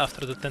Jaye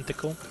after the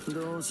tentacle.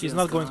 He's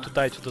not going to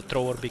die to the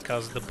thrower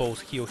because the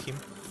bows heal him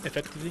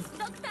effectively.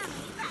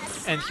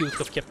 And he would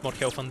have kept more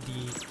health on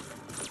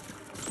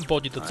the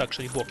body that's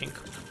actually blocking.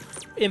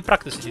 In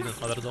practice it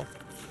didn't matter though.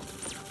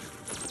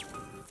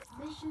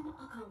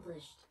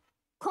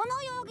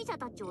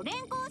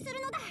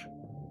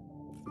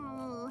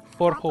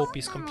 Poor Hope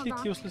is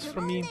completely useless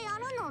for me,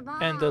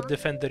 and the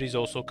defender is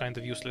also kind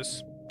of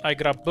useless. I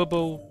grab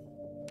Bubble.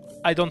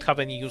 I don't have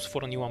any use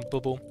for anyone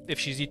Bubble. If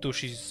she's E2,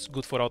 she's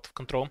good for out of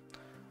control.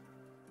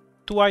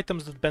 2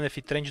 items that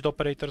benefit ranged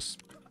operators,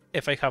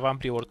 if I have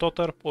Umbria or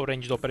Totter, or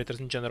ranged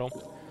operators in general.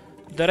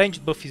 The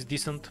ranged buff is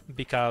decent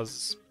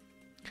because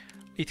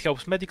it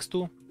helps medics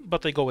too,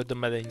 but I go with the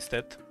melee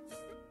instead.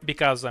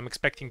 Because I'm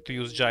expecting to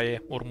use Jaye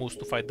or Moose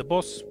to fight the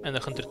boss, and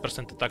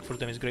 100% attack for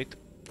them is great.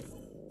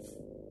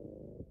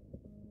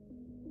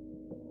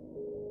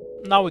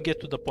 Now we get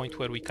to the point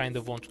where we kind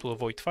of want to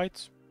avoid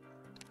fights.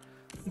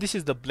 This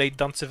is the Blade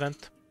Dance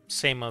event,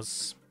 same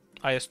as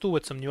IS2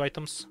 with some new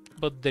items,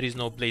 but there is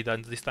no Blade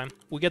Dance this time.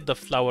 We get the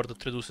flower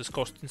that reduces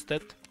cost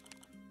instead.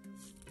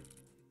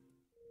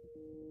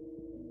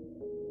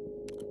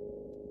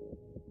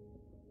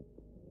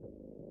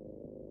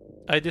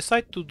 I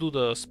decide to do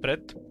the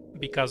spread,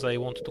 because I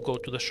want to go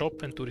to the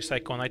shop and to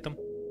recycle an item,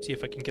 see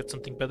if I can get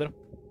something better.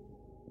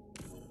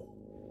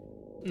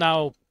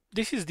 Now,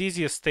 this is the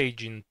easiest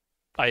stage in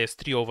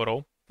IS3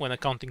 overall, when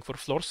accounting for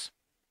floors.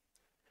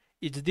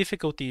 Its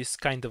difficulty is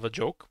kind of a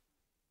joke.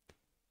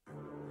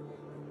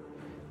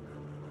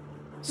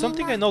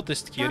 Something I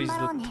noticed here is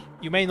that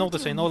you may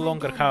notice I no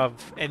longer have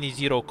any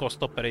zero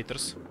cost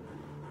operators.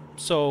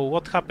 So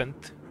what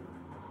happened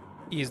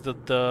is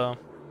that the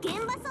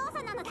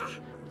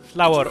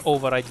flower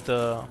overrides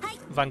the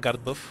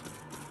Vanguard buff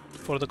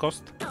for the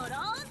cost.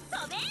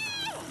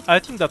 I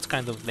think that's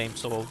kind of lame,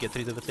 so I'll get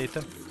rid of it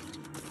later.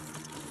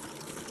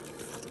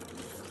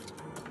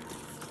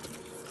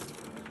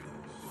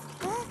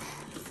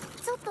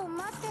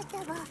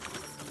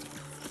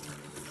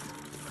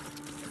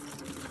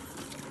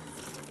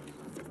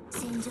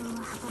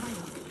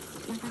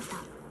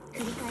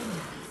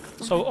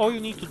 So all you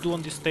need to do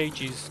on this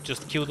stage is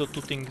just kill the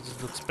 2 things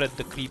that spread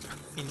the creep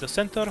in the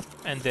center,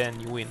 and then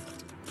you win.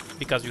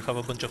 Because you have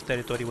a bunch of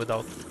territory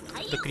without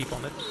the creep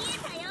on it.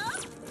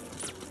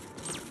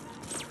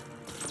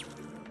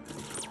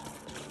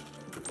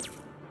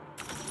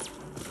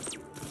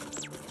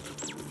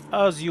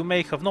 As you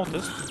may have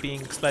noticed,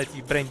 being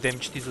slightly brain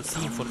damaged is a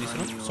theme for this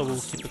run, so we'll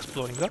keep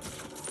exploring that.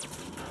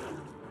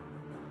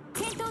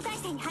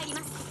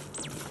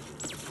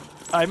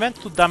 I meant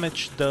to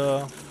damage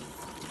the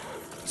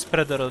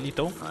spreader a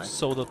little,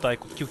 so that I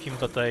could kill him,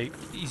 but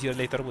easier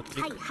later with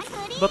click.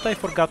 But I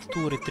forgot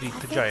to retreat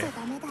Jai,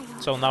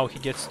 so now he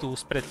gets to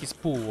spread his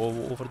poo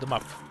all over the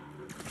map.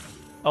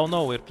 Oh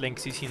no, we're playing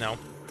CC now.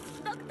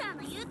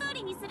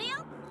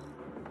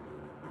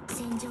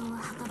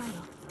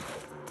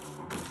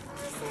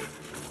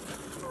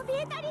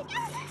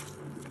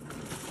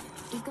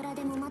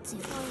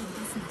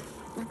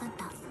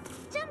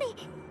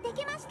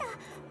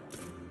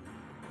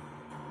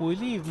 We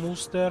leave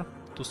Moose there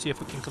to see if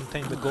we can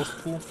contain the ghost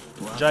pool.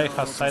 Jai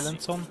has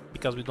silence on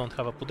because we don't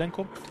have a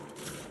Pudenko,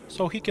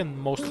 so he can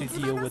mostly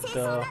deal with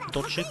the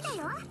dot shit.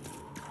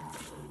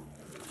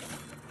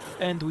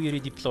 And we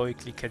redeploy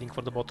click heading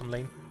for the bottom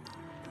lane,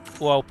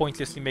 while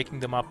pointlessly making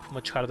the map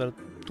much harder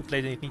to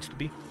play than it needs to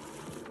be.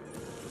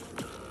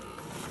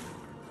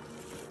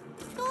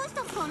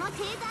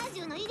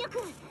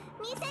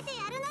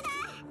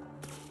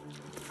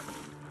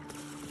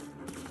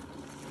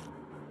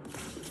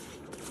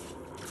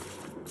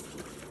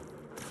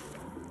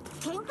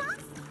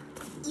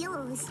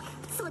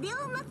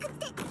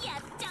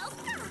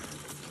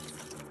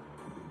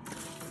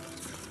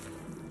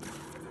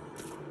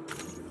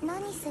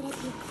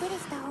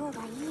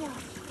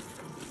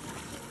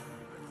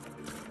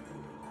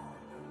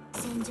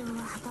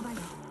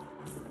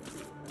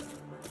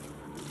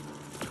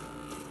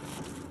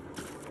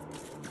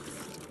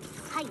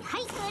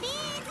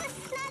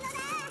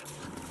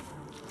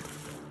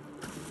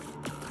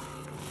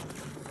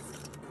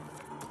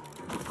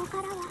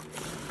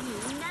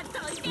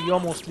 We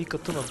almost leak a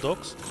ton of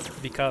dogs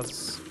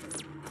because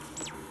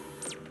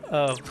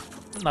of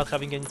not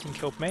having anything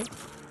help May,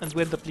 and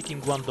we end up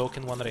leaking one dog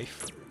and one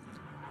Wraith,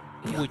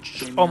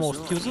 which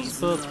almost kills us,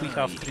 but we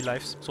have 3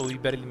 lives, so we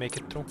barely make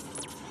it through.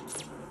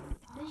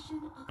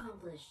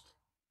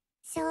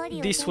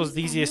 This was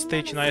the easiest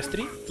stage in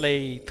IS3,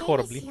 played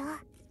horribly.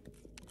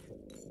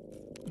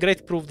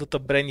 Great proof that a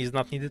brain is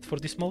not needed for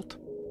this mode.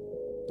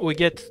 We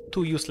get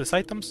 2 useless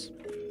items,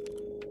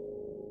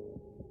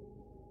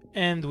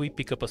 and we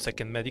pick up a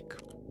second medic,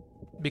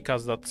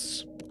 because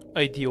that's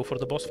ideal for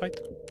the boss fight.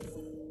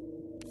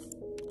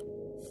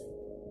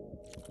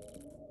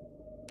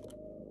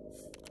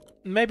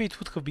 Maybe it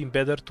would have been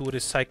better to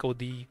recycle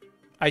the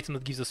item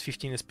that gives us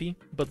 15 SP,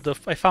 but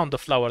I found the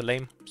flower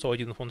lame, so I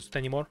didn't want it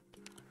anymore.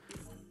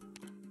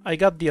 I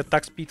got the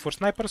attack speed for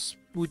snipers,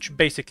 which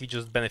basically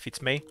just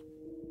benefits Mei.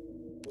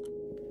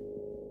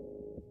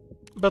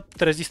 But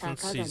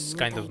resistance is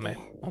kind of meh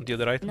on the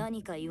other item.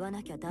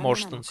 More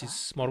stance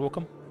is more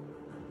welcome.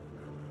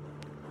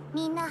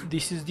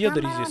 This is the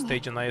other easiest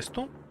stage in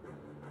IS2.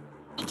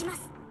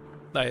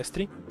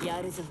 IS3.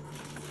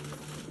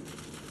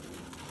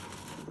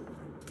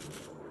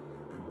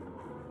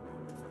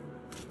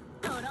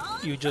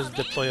 You just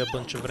deploy a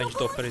bunch of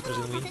ranged operators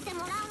and win.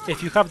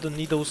 If you have the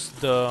needles,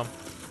 the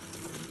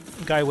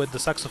guy with the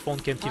saxophone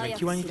can't even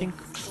kill anything.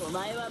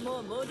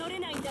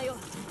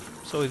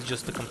 So it's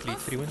just a complete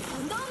free win.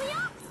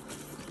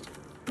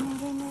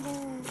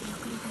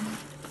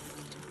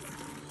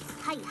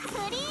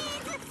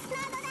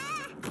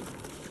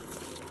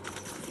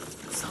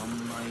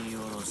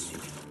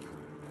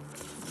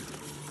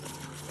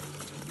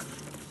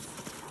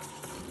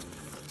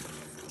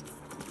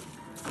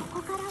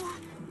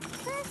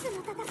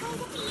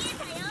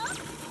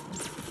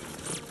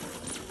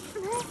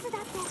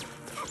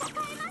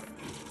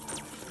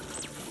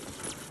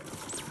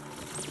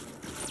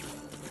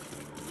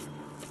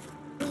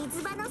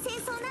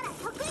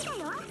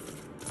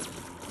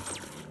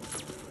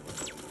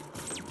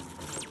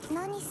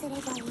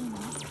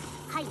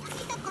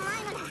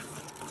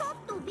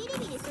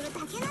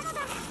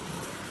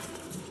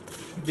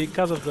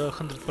 Because of the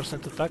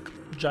 100% attack,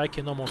 Jai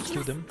can almost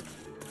kill them,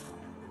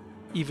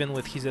 even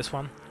with his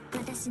S1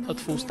 at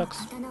full stacks.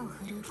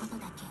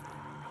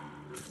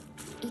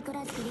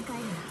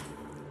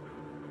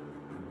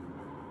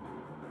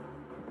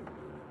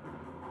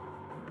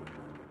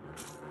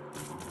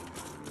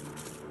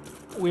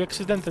 We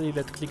accidentally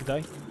let Click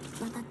die,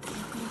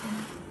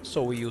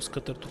 so we use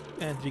Cutter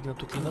and Vigna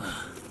to clean up.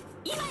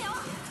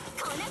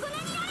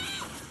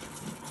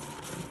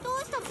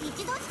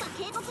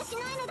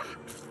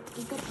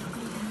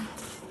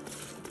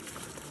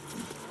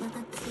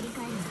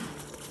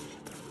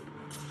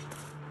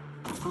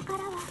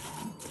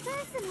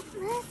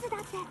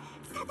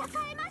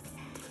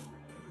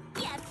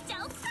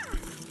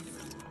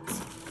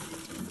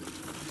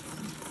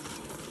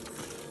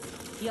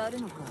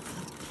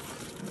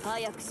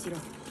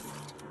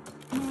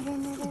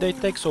 They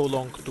take so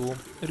long to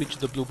reach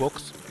the blue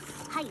box.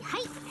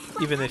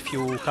 Even if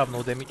you have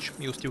no damage,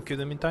 you still kill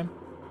them in time.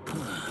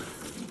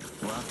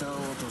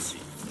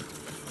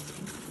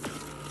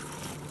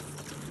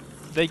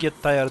 They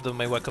get tired of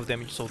my whack of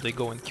damage, so they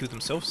go and kill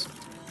themselves.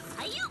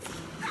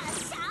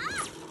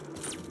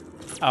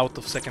 Out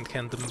of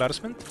second-hand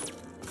embarrassment.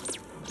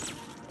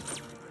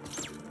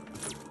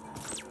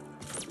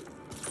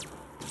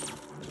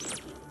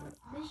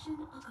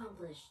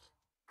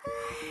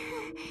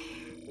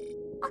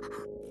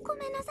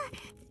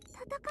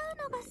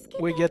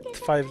 We get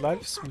 5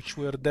 lives, which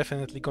we're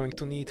definitely going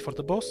to need for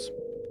the boss.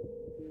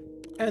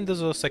 And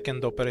as a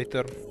second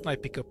operator, I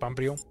pick up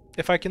Umbrio.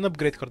 If I can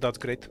upgrade her, that's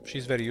great.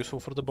 She's very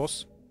useful for the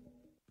boss.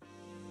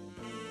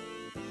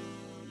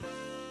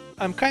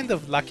 I'm kind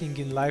of lacking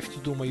in life to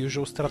do my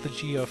usual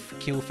strategy of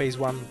kill phase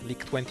 1,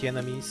 lick 20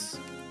 enemies,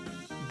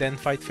 then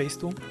fight phase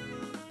 2.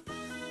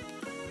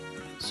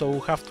 So we'll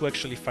have to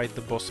actually fight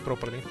the boss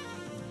properly.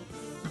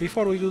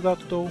 Before we do that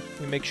though,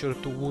 we make sure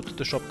to wood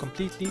the shop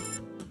completely.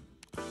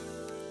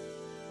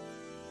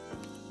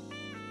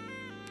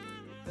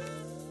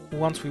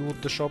 Once we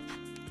wood the shop,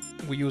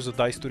 we use a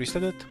dice to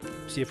reset it,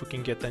 see if we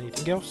can get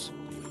anything else.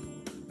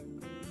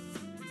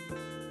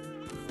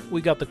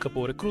 We got a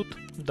couple recruit,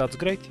 that's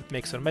great, it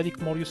makes our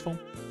medic more useful,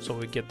 so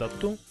we get that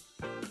too.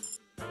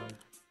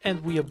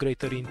 And we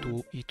upgrade her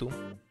into E2.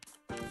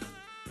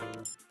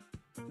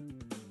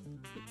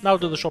 Now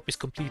that the shop is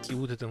completely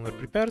wooded and we're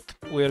prepared,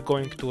 we are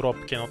going to rob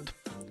Cannot.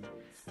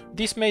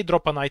 This may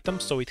drop an item,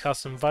 so it has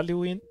some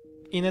value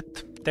in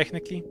it,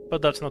 technically,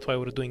 but that's not why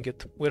we're doing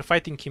it. We're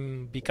fighting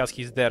him because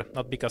he's there,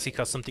 not because he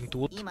has something to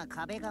wood.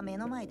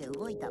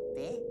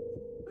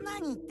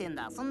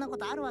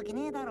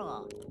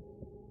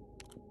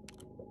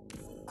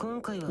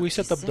 We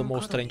set up the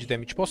most range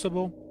damage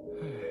possible.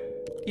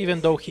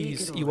 Even though he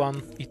is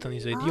E1, Ethan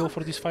is ideal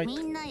for this fight,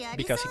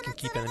 because he can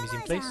keep enemies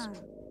in place.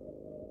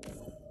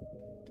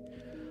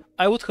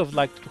 I would have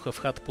liked to have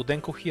had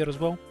Pudenko here as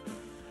well,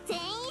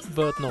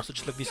 but no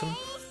such luck this one.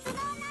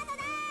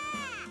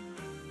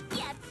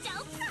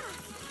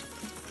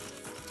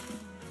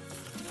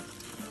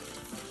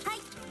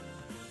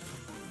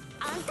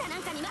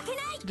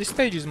 This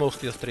stage is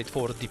mostly a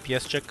straightforward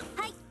DPS check.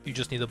 You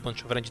just need a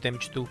bunch of range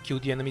damage to kill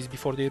the enemies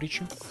before they reach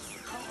you,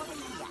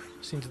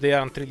 since they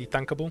aren't really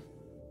tankable.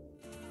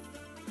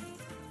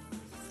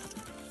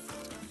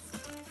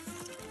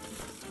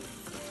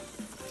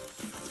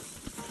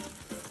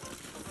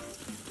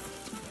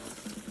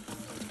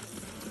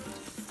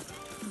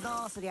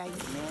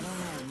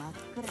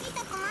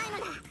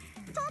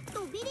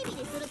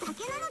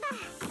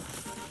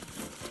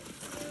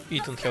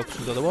 Ethan helps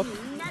with a lot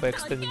by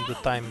extending the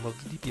time of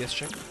the DPS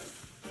check.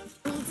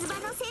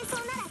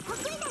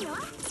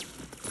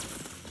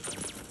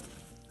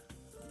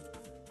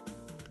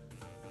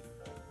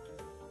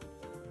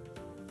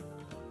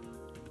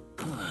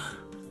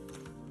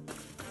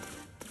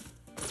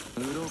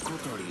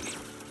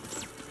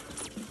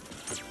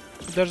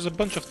 There's a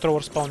bunch of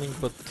throwers spawning,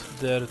 but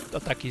their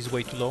attack is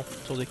way too low,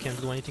 so they can't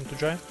do anything to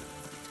dry.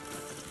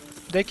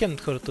 They can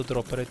hurt other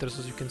operators,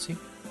 as you can see.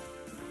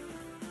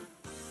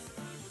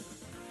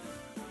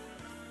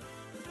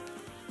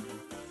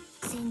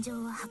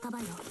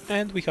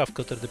 And we have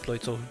Cutter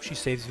deployed, so she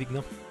saves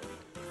Vigna.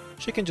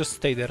 She can just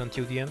stay there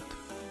until the end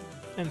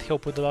and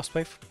help with the last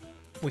wave.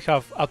 We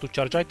have auto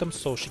charge items,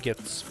 so she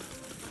gets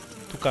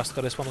to cast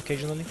her S1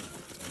 occasionally.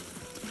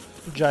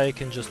 Jaya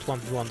can just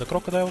 1v1 the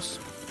crocodiles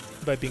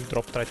by being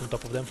dropped right on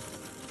top of them.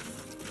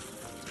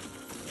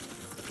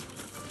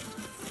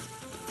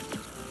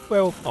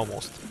 Well,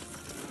 almost.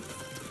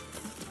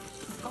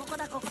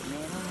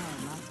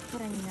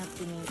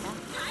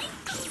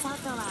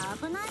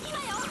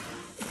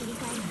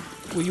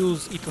 We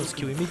use Ethan's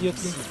Q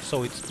immediately,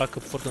 so it's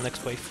backup for the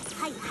next wave.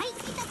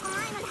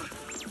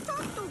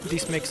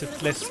 This makes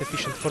it less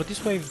efficient for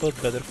this wave, but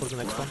better for the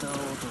next one.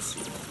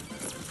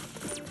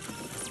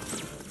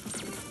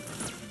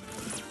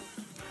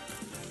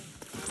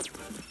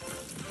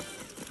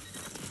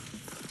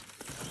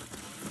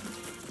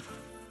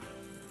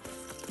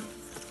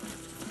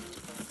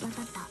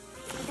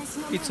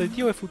 It's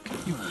ideal if you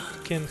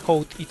can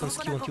hold Ethan's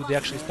Q until they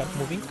actually start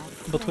moving,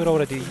 but we're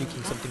already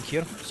leaking something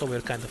here, so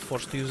we're kind of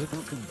forced to use it.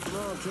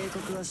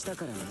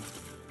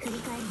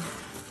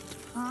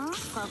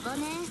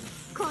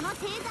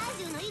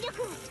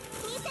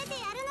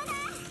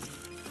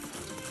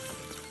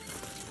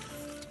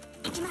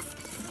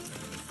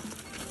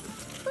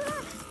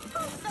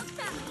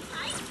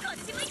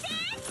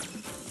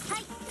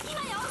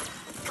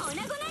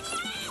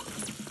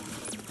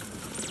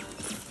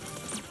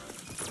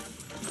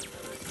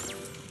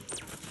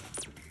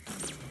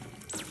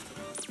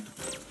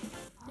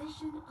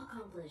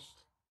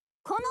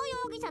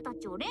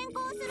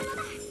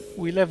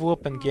 We level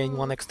up and gain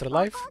 1 extra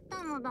life,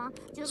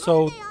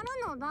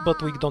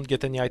 but we don't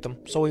get any item,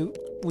 so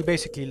we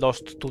basically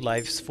lost 2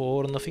 lives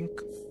for nothing.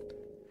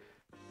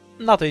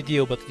 Not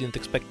ideal, but I didn't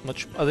expect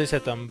much. As I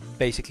said, I'm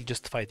basically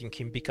just fighting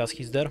him because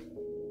he's there.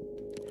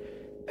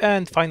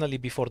 And finally,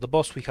 before the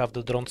boss, we have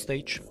the drone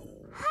stage.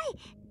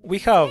 We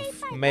have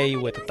Mei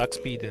with attack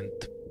speed and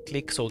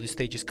click, so this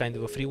stage is kind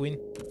of a free win.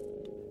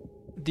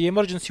 The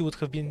emergency would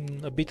have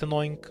been a bit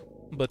annoying,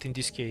 but in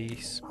this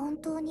case,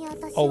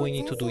 all we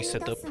need to do is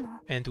set up,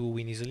 and we'll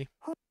win easily.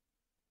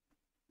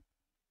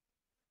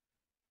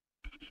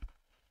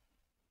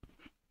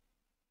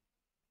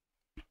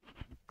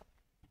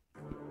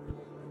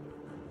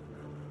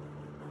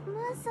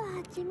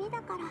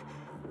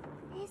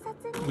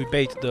 We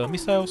bait the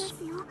missiles.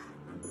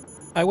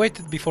 I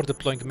waited before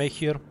deploying Mei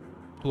here,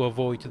 to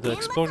avoid the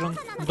explosion,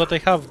 but I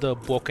have the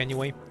block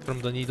anyway from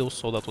the needles,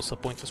 so that was a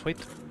pointless wait.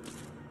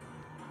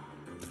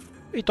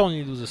 It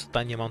only loses a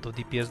tiny amount of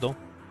DPS though,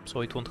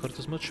 so it won't hurt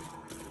as much.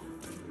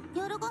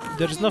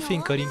 There's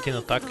nothing Karin can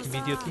attack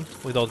immediately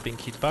without being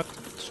hit back,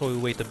 so we'll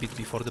wait a bit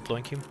before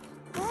deploying him.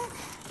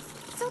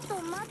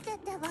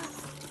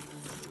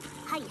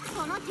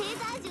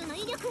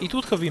 It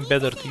would have been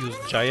better to use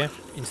Jaya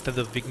instead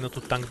of Vigna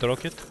to tank the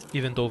rocket,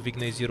 even though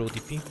Vigna is 0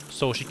 DP,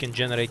 so she can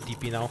generate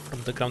DP now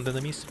from the ground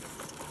enemies.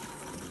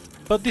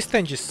 But this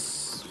tank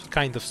is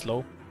kind of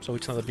slow, so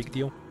it's not a big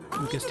deal.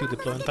 We can still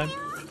deploy on time.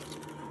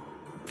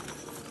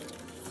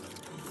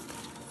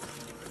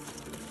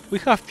 We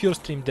have Pure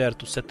Stream there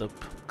to set up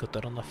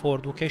Cutter on a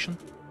forward location.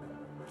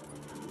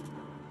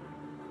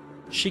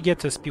 She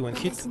gets SP when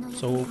hit,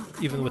 so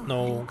even with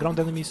no ground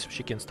enemies,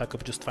 she can stack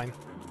up just fine.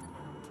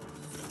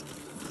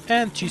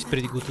 And she's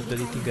pretty good at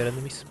deleting her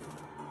enemies.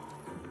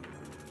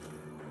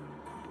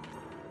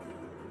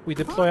 We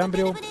deploy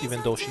Ambriel,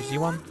 even though she's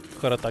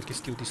E1, her attack is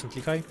still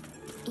decently high.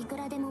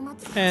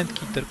 And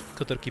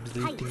Cutter keeps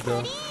deleting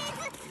the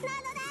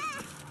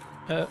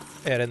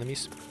air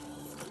enemies.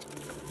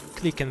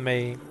 Click and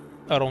Mei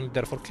are only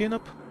there for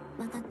cleanup.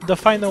 The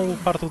final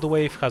part of the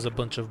wave has a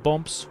bunch of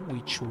bombs,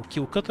 which will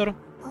kill Cutter,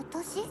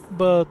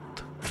 but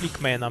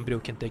Click, Mei and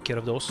Ambriel can take care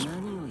of those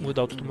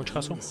without too much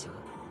hassle.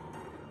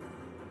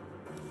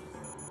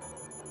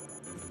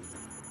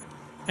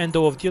 And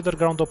all of the other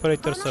ground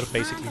operators are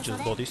basically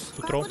just bodies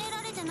to throw.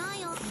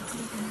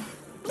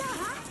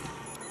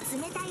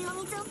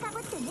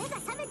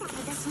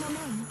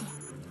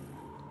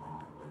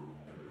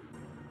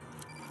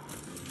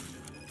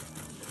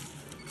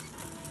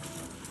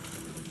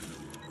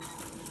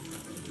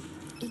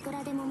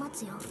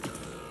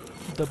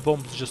 The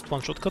bombs just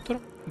one-shot Cutter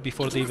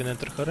before they even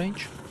enter her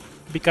range.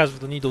 Because of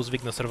the needles,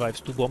 Vigna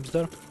survives 2 bombs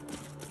there.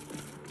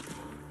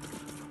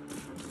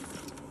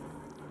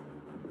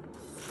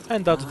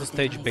 And that's the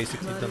stage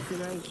basically done.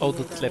 All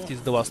that's left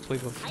is the last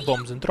wave of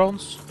bombs and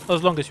drones.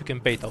 As long as you can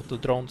bait out the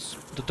drones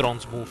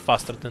move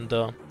faster than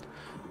the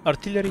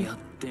artillery,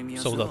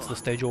 so that's the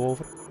stage all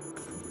over.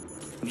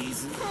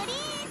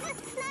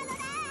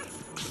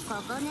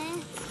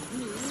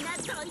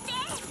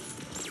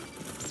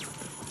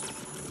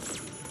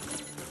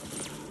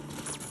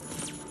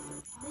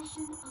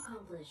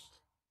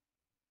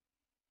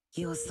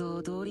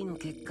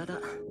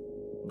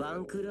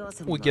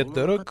 We get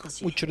the rug,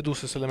 which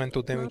reduces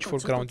elemental damage for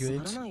ground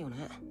units.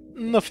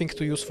 Nothing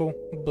too useful,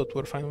 but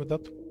we're fine with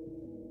that.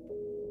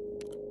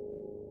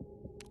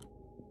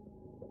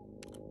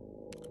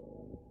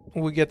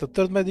 We get a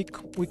third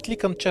medic, we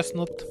click on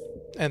Chestnut,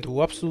 and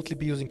we'll absolutely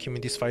be using him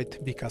in this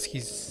fight because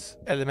his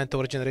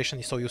elemental regeneration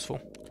is so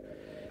useful.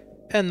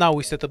 And now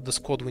we set up the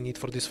squad we need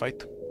for this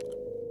fight.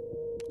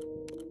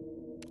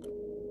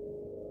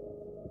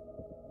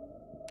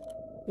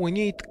 We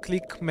need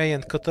Click, Mei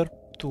and Cutter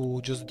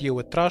to just deal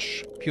with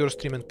Trash, Pure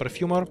Stream and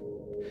Perfumer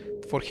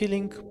for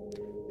healing,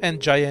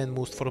 and Jaya and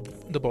Moost for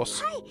the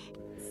boss.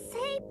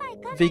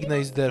 Vigna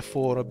is there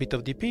for a bit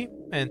of DP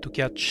and to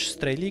catch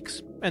stray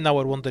leaks, and now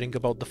we're wondering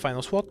about the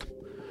final SWAT.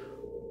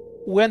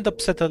 We end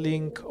up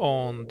settling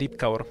on Deep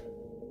Cover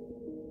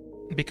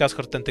because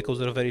her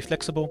tentacles are very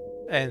flexible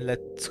and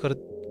lets her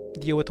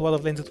deal with a lot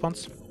of lanes at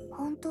once.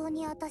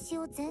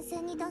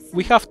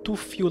 We have too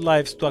few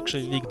lives to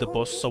actually leak the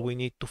boss, so we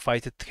need to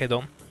fight it head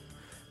on,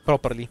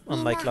 properly,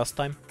 unlike last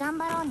time.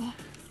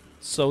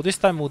 So this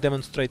time we'll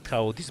demonstrate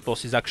how this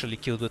boss is actually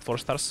killed with 4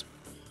 stars.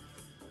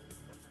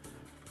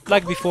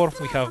 Like before,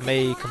 we have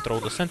Mei control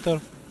the center,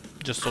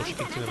 just so she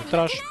can kill the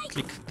trash.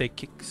 Click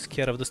takes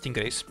care of the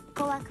stingrays.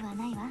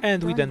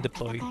 And we then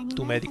deploy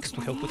 2 medics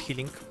to help with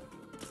healing.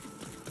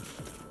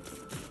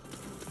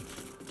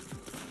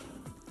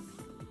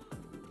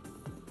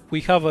 We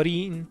have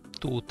Arin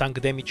to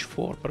tank damage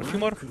for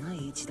Perfumer,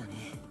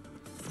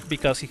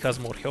 because he has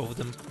more health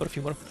than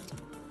Perfumer.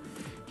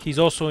 He's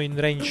also in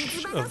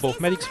range of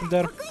both medics from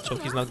there, so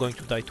he's not going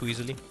to die too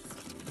easily.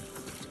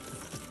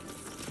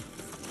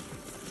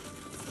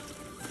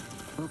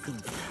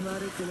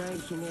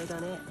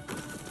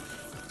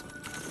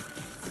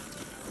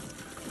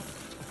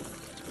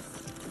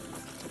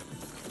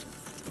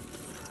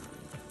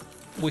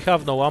 We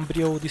have no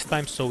Umbrio this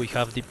time, so we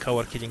have Deep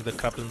Cover killing the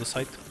crap on the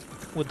side,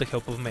 with the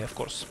help of Mei, of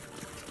course.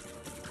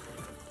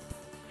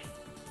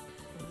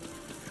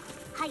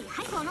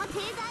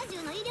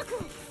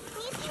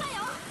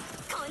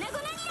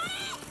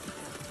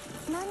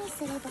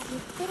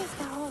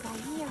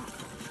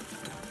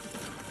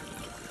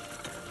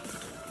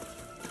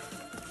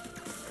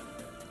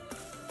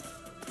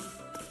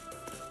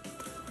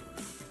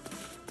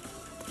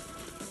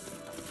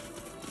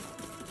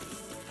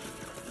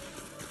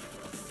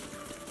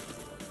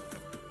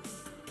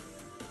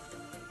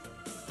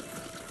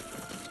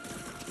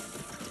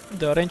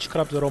 The range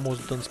crabs are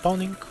almost done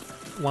spawning.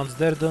 Once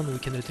they're done, we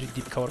can retreat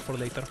Deep Cover for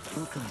later.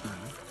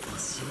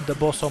 The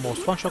boss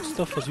almost one-shot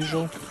stuff as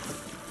usual,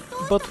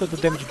 but with the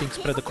damage being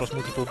spread across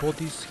multiple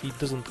bodies, he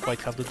doesn't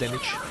quite have the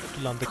damage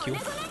to land the kill.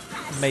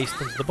 Mei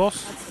stuns the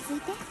boss,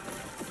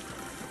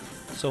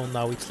 so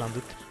now it's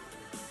landed.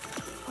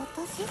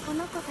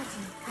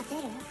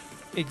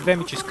 Its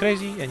damage is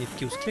crazy and it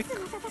kills Click.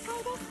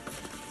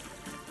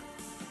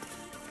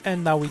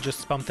 And now we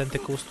just spam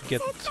tentacles to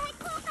get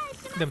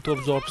them to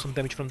absorb some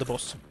damage from the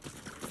boss.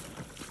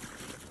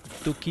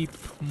 To keep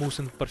Moose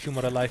and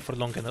Perfumer alive for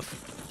long enough.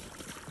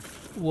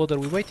 What are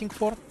we waiting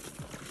for?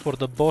 For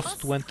the boss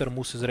to enter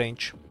Moose's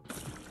range.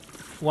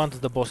 Once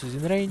the boss is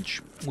in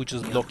range, we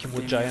just block him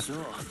with Jaya.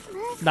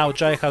 Now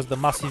Jaya has the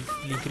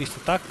massively increased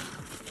attack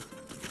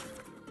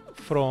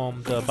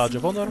from the Badge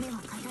of Honor.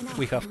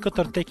 We have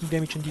Cutter taking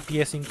damage and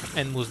DPSing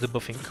and Moose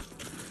debuffing.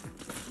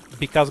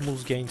 Because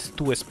Moose gains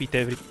 2 SP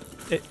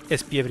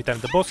every time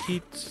the boss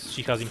hits,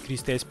 she has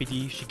increased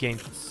SPD, she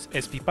gains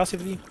SP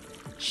passively,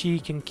 she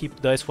can keep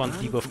the S1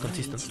 debuff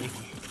consistently.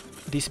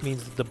 This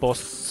means that the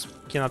boss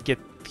cannot get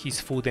his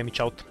full damage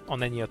out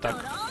on any attack.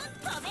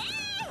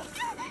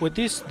 With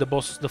this,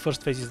 the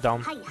first phase is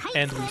down,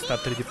 and we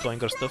start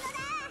redeploying our stuff.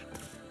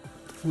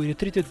 We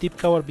retreated Deep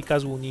Cover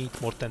because we'll need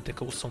more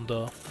tentacles on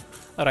the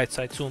right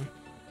side soon.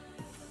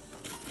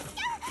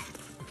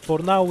 For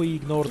now we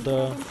ignore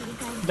the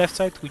left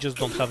side, we just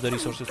don't have the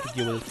resources to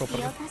deal with it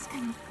properly.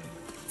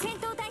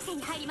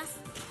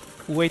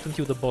 We wait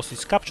until the boss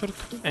is captured,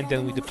 and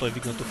then we deploy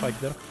Vigna to fight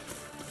there.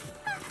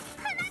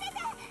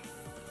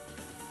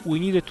 We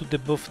needed to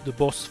debuff the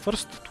boss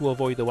first to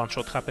avoid the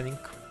one-shot happening.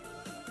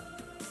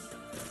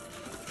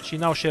 She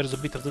now shares a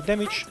bit of the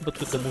damage, but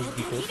with the Moose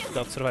debuff,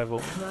 that's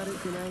survival.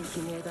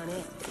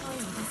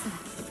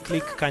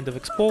 Click kind of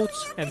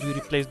explodes, and we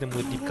replace them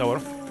with Deep Cover.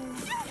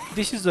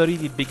 This is a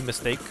really big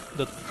mistake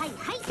that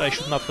I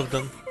should not have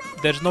done.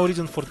 There's no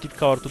reason for Deep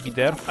Cover to be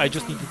there, I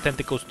just need the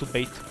tentacles to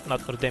bait,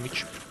 not her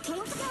damage.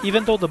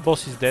 Even though the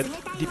boss is dead,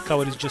 Deep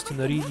Cover is just in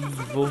a really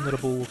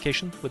vulnerable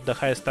location with the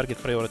highest target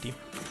priority.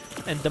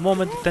 And the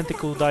moment the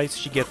tentacle dies,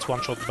 she gets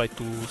one-shot by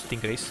 2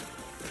 Stingrays.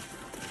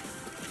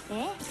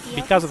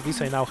 Because of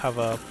this I now have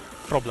a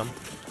problem.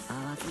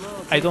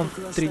 I don't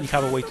really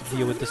have a way to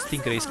deal with the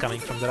Stingrays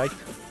coming from the right.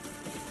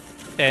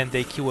 And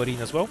they kill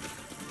Arena as well.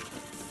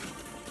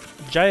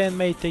 Jaya and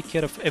May take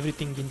care of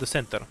everything in the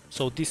center,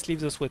 so this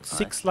leaves us with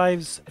 6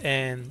 lives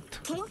and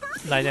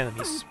 9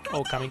 enemies,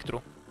 all coming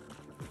through.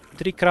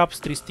 3 crabs,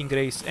 3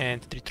 stingrays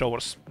and 3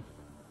 throwers.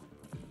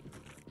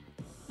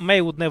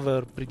 May would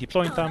never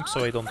redeploy in time,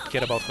 so I don't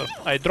care about her.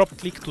 I drop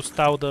Click to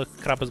stall the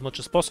crab as much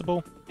as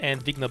possible,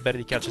 and Vigna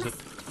barely catches it.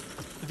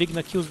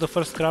 Vigna kills the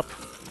first crab,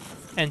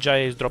 and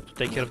Jaya is dropped to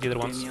take care of the other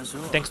ones.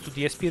 Thanks to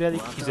the SP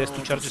relic, his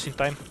S2 charges in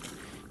time.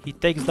 He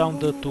takes down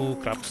the 2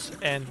 crabs,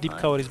 and Deep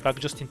Cover is back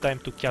just in time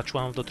to catch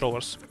one of the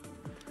throwers.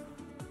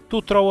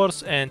 2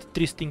 throwers and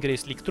 3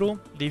 stingrays leak through,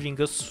 leaving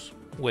us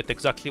with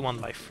exactly 1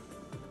 life.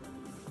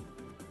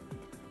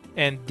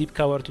 And Deep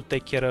Cover to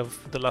take care of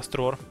the last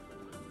thrower.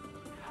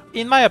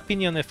 In my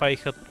opinion, if I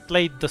had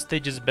played the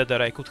stages better,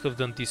 I could have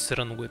done this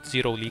run with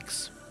 0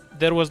 leaks.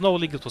 There was no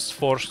leak that was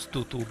forced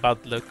due to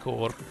bad luck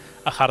or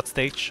a hard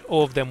stage,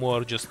 all of them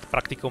were just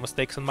practical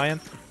mistakes on my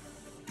end.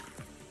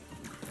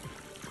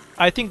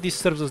 I think this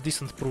serves as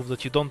decent proof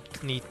that you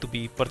don't need to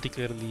be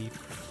particularly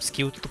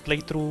skilled to play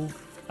through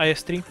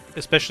IS3,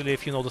 especially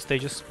if you know the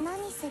stages.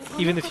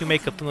 Even if you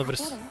make a ton of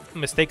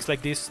mistakes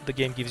like this, the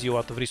game gives you a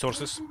lot of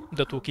resources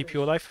that will keep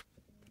you alive.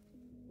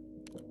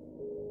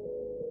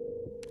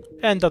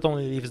 And that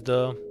only leaves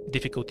the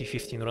difficulty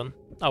 15 run.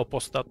 I'll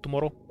post that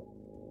tomorrow.